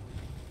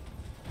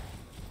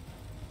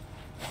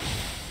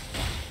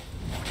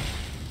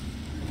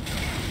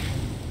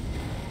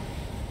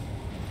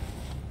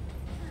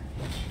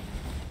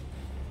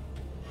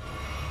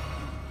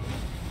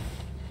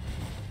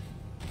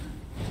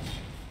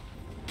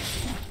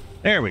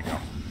 There we go.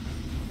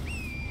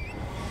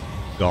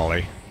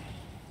 Golly.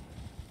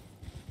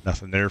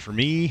 Nothing there for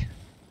me.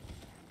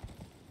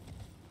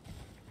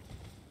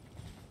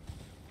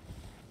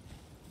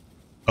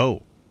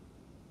 Oh.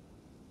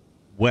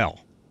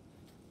 Well.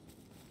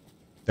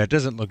 That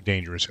doesn't look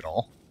dangerous at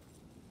all.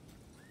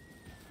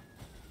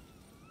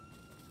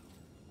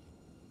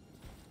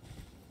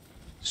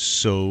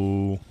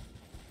 So...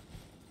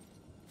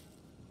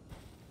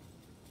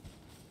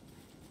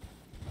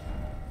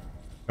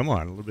 Come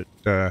on, a little bit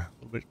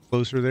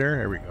closer there.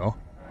 There we go.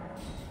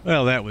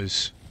 Well, that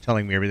was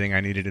telling me everything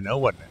I needed to know,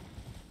 wasn't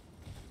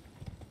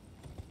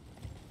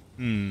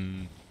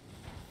it?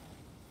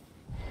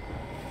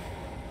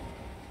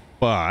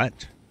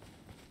 But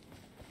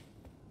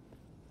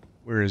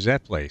where is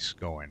that place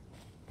going?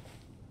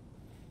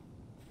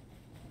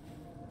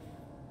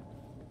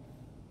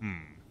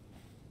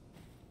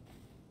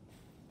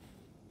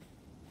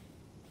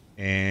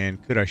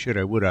 And could I, should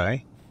I, would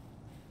I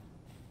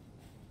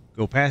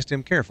go past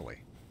him carefully?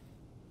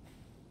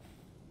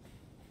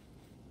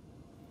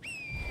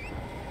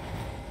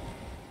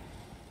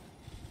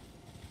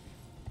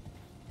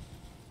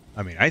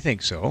 I mean, I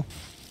think so.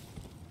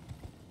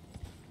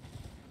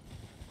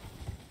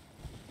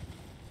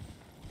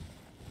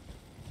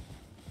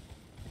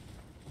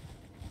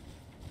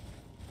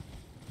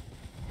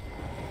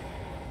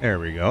 There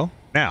we go.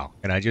 Now,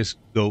 can I just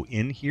go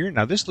in here?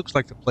 Now, this looks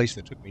like the place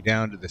that took me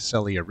down to the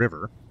Celia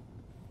River.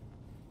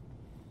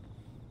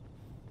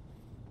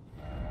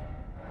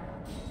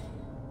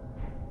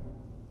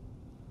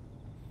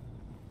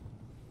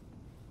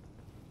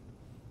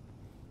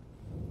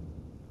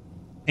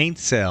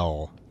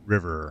 Ainsel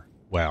River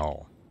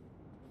well.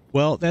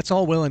 Well, that's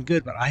all well and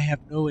good, but I have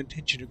no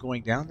intention of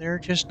going down there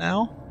just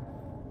now.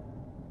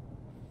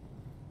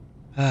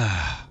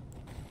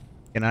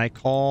 Can I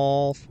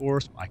call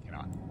for... I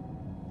cannot.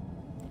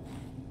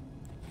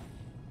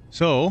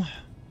 So,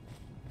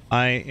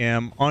 I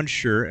am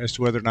unsure as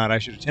to whether or not I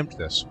should attempt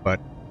this, but...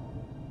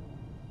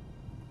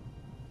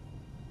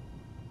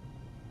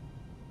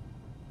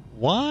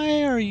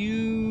 Why are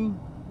you...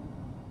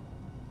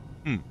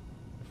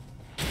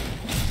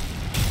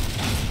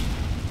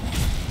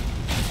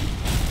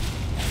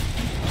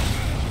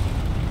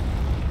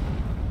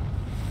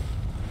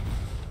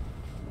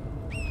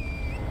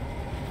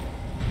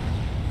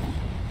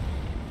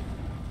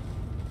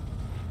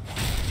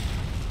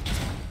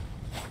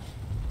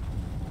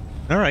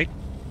 All right.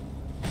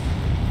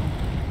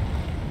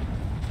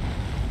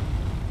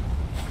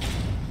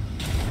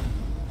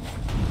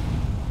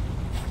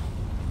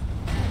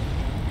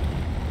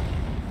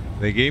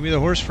 They gave me the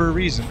horse for a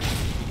reason.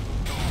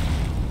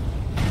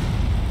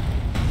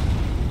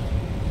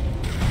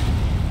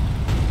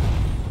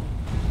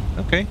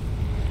 Okay.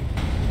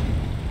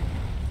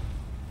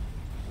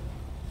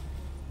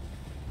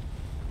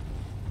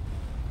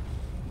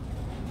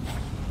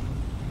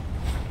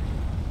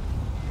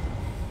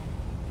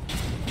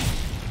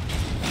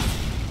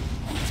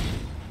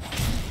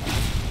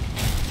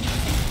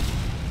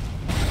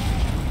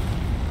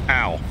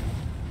 Ow.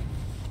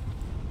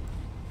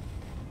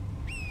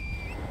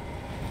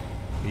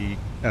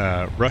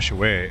 The rush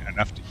away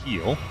enough to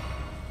heal.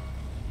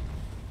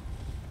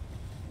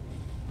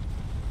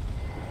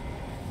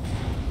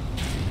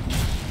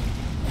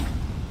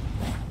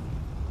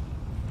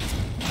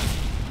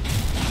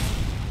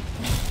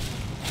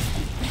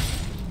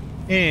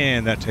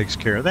 And that takes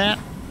care of that.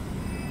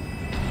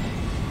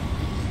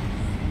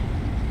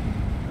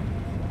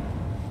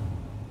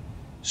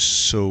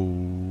 So,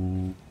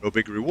 no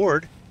big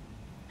reward.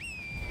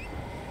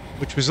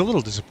 Which was a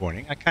little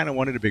disappointing. I kind of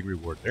wanted a big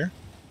reward there.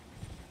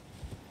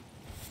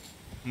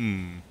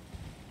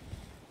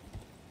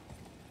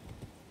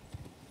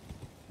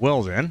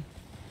 Well then.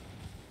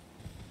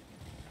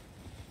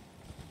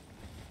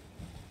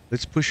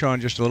 Let's push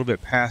on just a little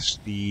bit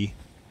past the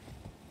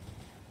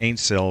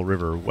Ainsel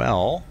River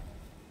well.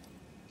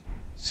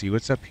 See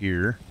what's up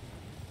here.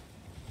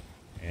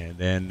 And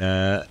then,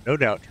 no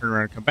doubt, turn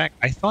around and come back.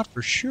 I thought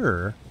for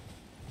sure...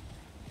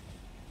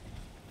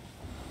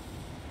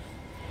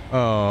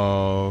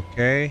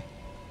 Okay.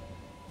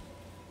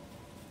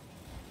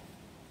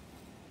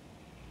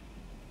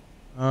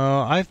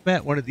 I've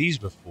met one of these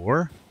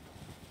before.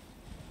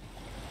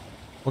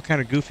 What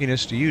kind of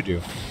goofiness do you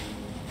do?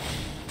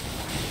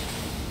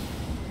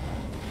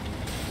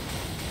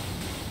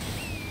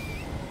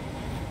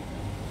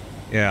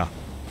 Yeah.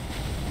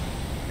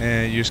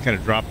 And you just kind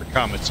of drop the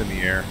comets in the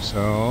air,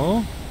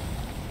 so...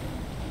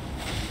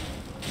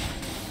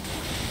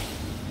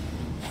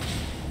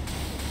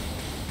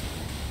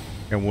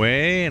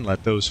 Away and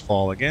let those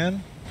fall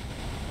again.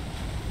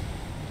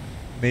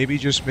 Maybe,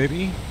 just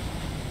maybe.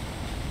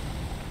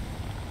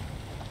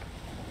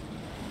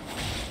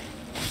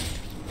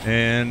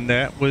 And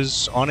that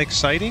was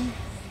unexciting.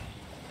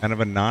 Kind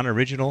of a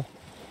non-original.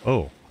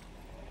 Oh.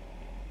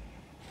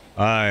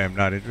 I am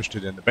not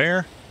interested in the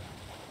bear.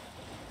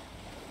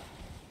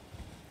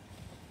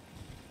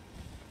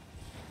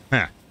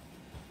 Huh.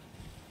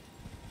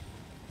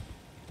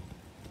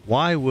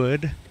 Why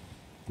would...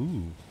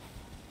 Ooh.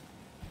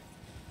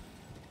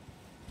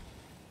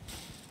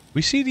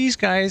 We see these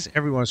guys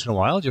every once in a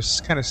while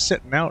just kind of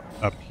sitting out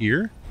up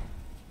here.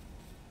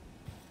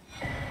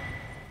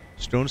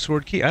 Stone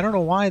Sword Key. I don't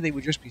know why they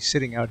would just be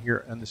sitting out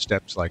here on the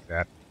steps like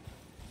that.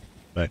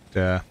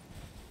 But,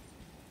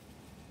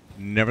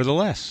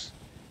 nevertheless,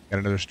 got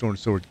another Stone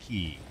Sword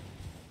Key.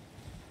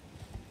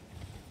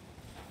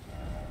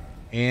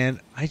 And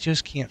I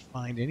just can't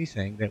find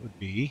anything that would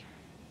be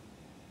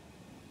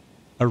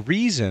a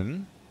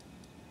reason.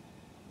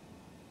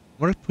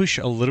 I want to push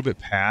a little bit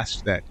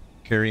past that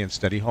carry and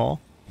study hall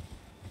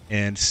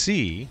and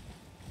see,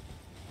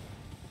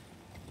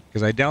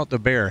 because I doubt the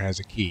bear has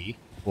a key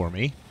for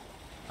me.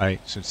 I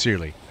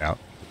sincerely doubt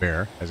the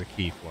bear has a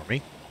key for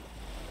me.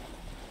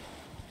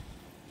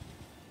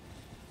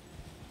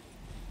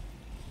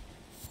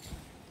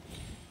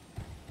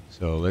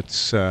 So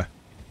let's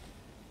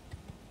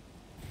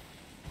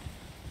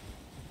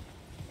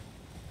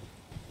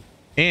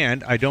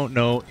and I don't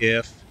know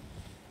if,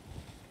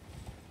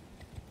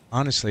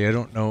 honestly, I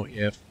don't know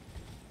if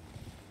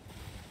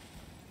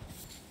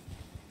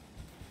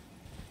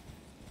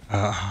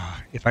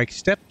if I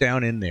step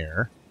down in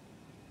there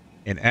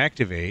and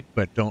activate,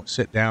 but don't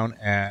sit down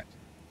at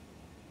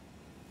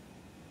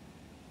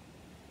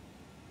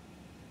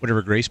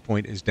whatever grace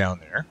point is down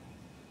there,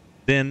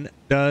 then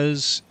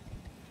does...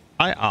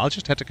 I'll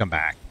just have to come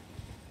back.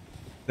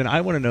 then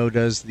I want to know,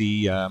 does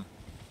the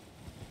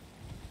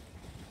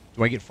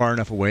do I get far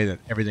enough away that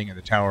everything in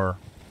the tower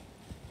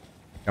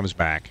comes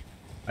back?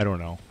 I don't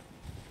know.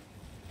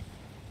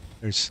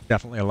 There's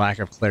definitely a lack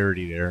of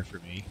clarity there for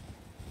me.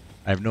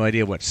 I have no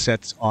idea what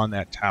sets on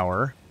that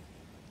tower.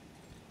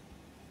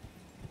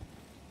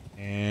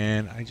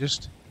 And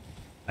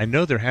I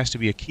know there has to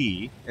be a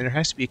key, and there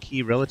has to be a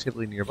key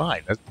relatively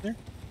nearby, doesn't there?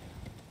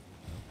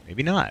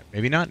 Maybe not.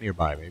 Maybe not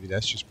nearby. Maybe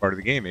that's just part of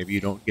the game. Maybe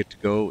you don't get to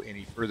go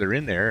any further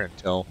in there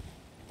until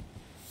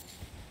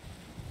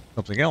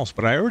something else.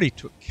 But I already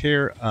took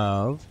care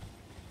of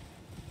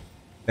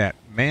that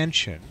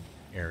mansion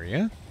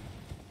area.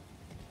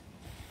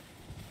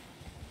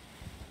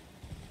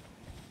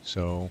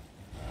 So,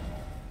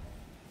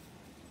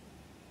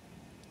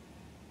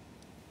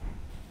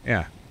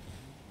 yeah.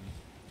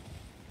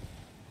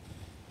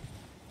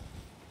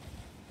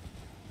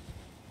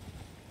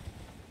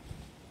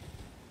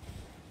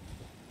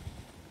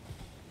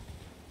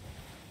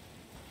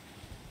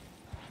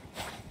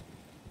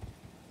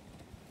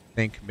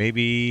 Think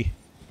maybe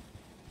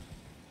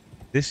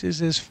this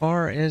is as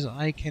far as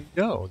I can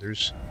go.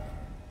 There's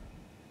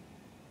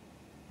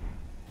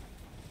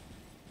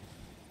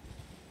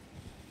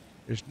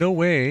no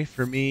way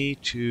for me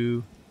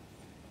to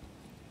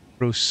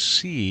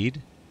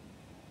proceed,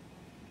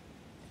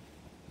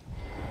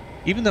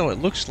 even though it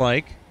looks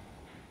like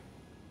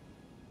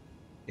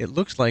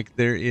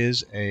there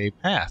is a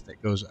path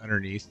that goes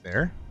underneath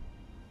there,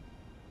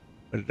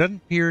 but it doesn't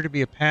appear to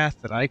be a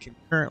path that I can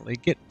currently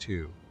get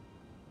to.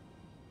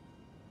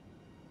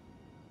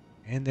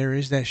 And there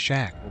is that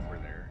shack over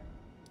there,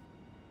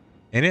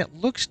 and it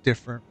looks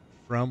different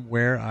from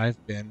where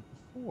I've been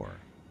before.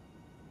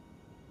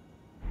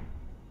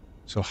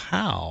 So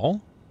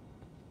how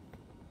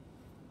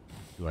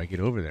do I get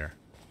over there?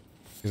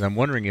 Because I'm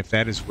wondering if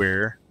that is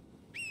where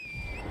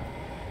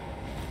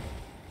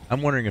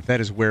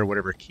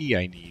whatever key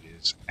I need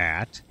is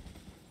at.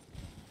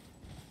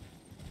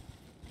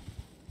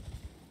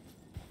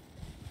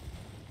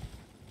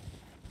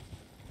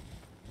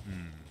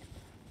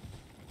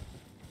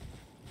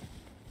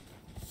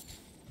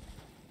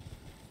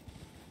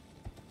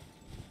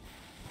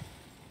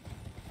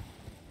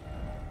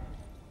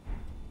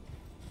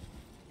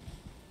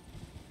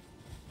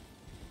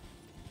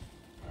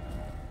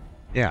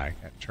 Yeah, I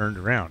got turned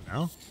around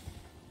now.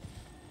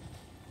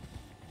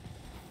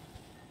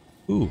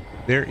 Ooh,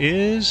 there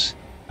is,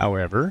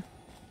 however,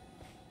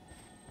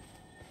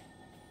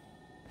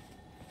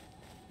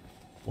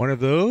 one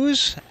of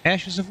those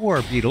Ashes of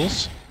War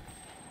beetles.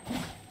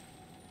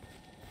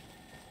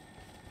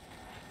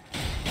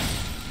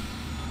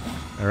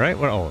 All right,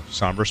 well, oh,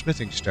 somber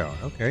smithing stone.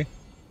 Okay.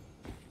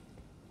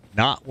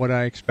 Not what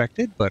I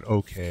expected, but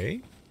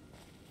okay.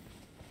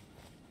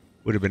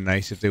 Would have been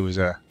nice if there was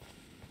a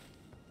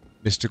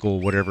mystical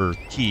whatever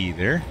key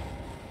there.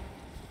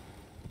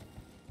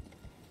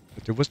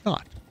 But there was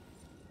not.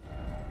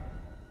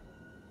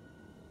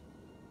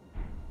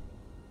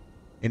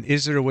 And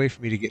is there a way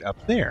for me to get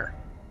up there?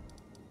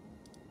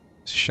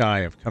 Shy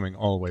of coming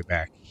all the way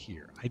back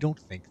here. I don't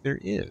think there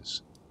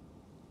is.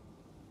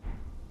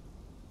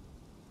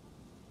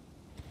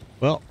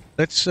 Well,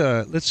 let's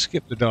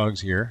skip the dogs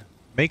here.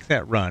 Make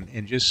that run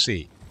and just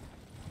see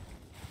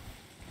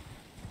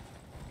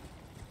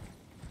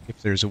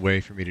if there's a way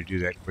for me to do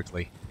that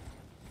quickly.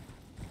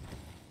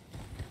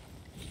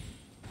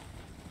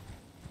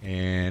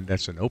 And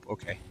that's a nope.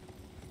 Okay.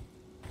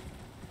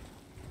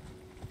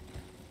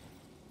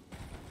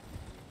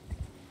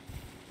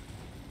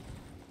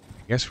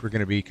 I guess we're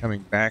going to be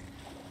coming back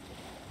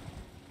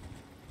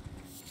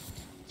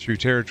through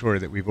territory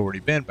that we've already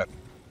been, but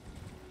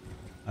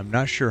I'm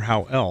not sure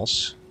how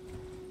else.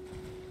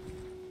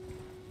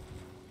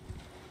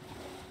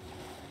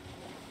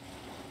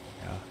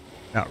 Yeah,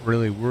 not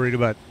really worried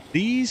about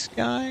these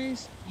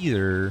guys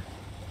either.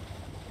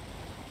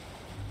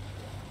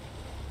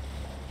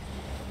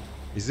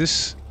 Is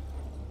this...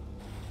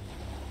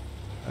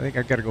 I think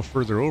I've got to go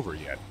further over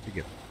yet to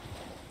get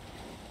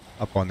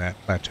up on that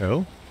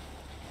plateau.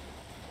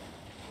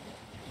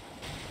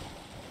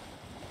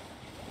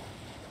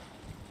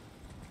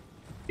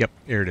 Yep,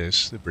 there it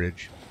is, the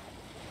bridge.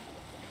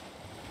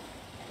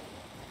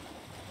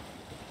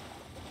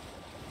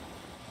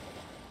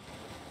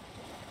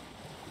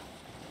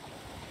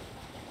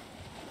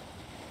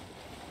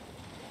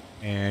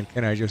 And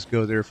can I just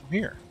go there from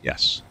here?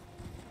 Yes.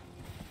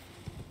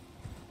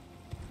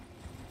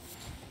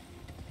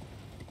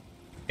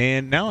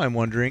 And now I'm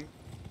wondering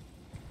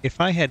if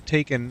I had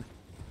taken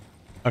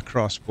a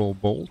crossbow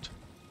bolt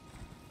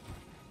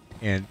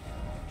and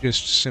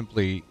just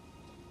simply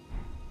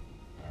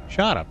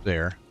shot up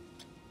there,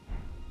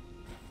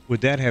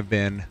 would that have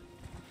been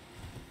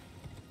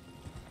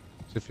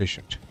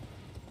sufficient?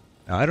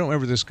 Now, I don't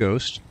remember this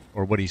ghost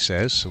or what he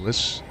says, so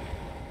let's...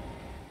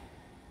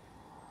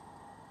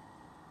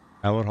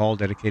 Hallowed Hall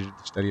dedicated to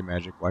the study of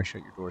magic. Why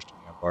shut your doors to me?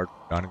 I'm barred from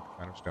donning the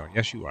crown of stone.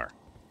 Yes, you are.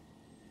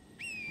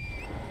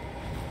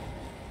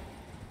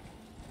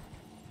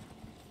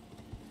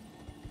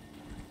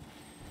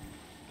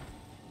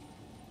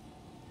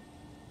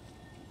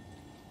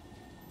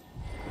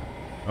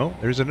 Oh,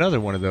 there's another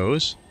one of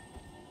those.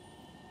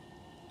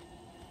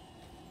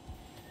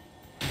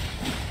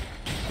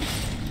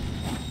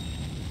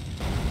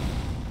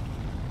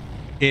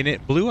 And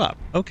it blew up.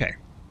 Okay.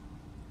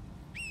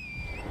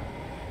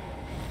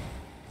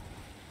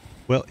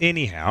 Well,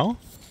 anyhow.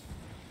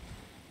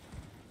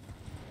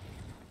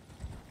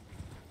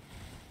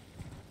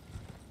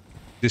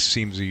 This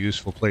seems a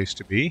useful place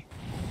to be.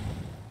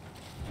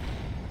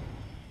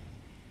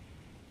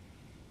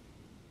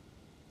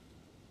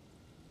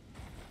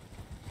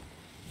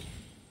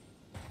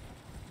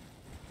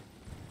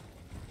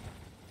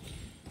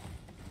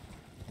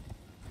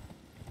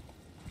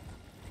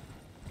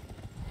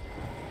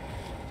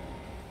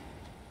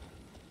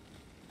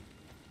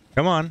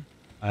 Come on.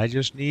 I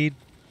just need...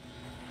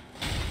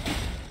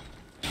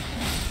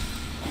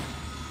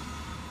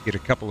 get a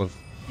couple of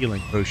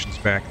healing potions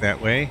back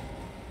that way.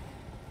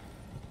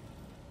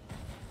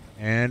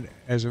 And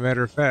as a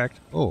matter of fact...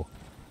 Oh.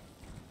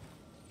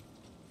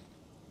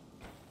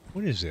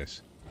 What is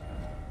this?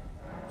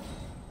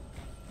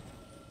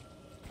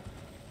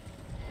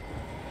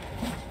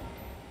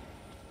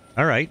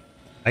 All right.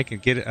 I can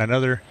get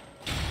another...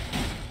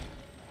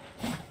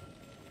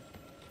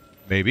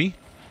 Maybe.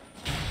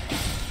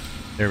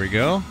 There we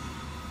go.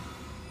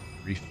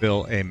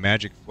 Refill a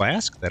magic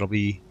flask. That'll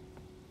be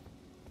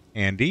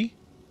handy.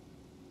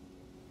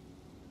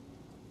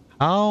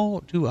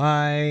 How do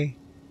I...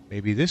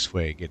 Maybe this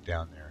way get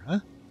down there, huh?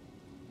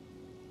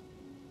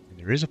 And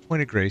there is a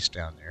point of grace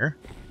down there.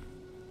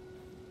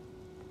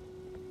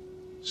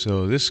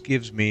 So this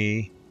gives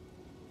me...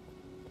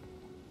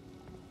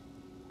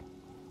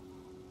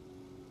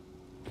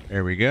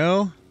 There we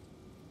go.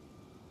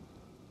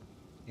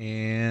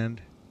 And...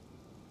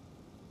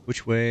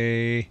 Which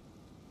way?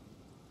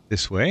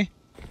 This way.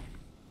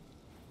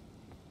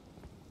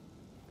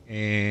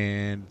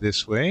 And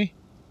this way.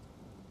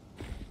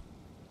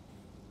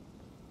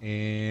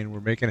 And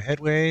we're making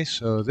headway,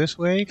 so this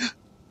way.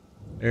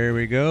 There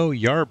we go.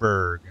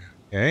 Yarburg.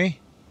 Okay.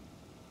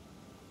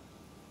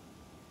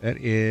 That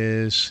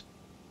is...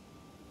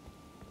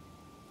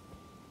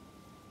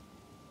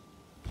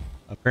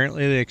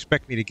 Apparently they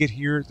expect me to get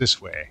here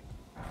this way.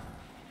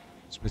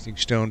 Smithing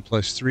stone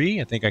 +3.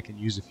 I think I can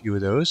use a few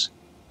of those.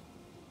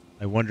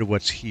 I wonder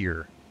what's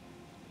here.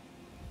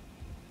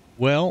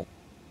 Well...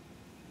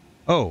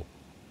 Oh.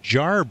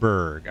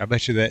 Jarburg. I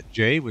bet you that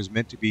J was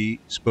meant to be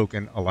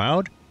spoken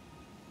aloud.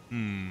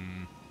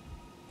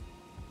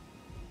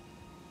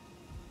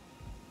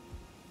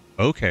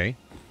 Okay.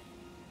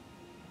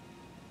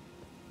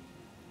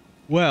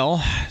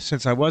 Well,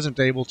 since I wasn't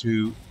able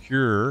to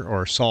cure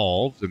or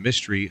solve the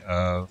mystery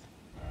of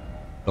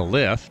the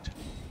lift,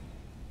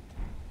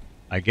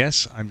 I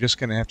guess I'm just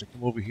going to have to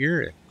come over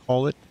here and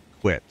call it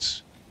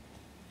quits.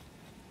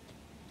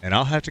 And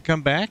I'll have to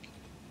come back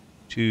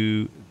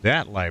to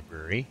that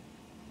library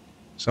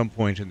some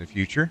point in the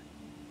future.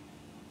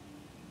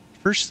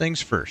 First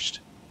things first.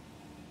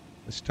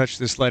 Let's touch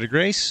this light of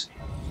grace.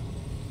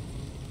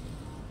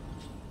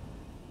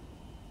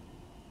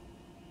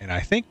 And I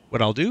think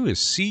what I'll do is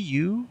see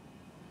you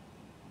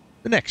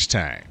the next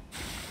time.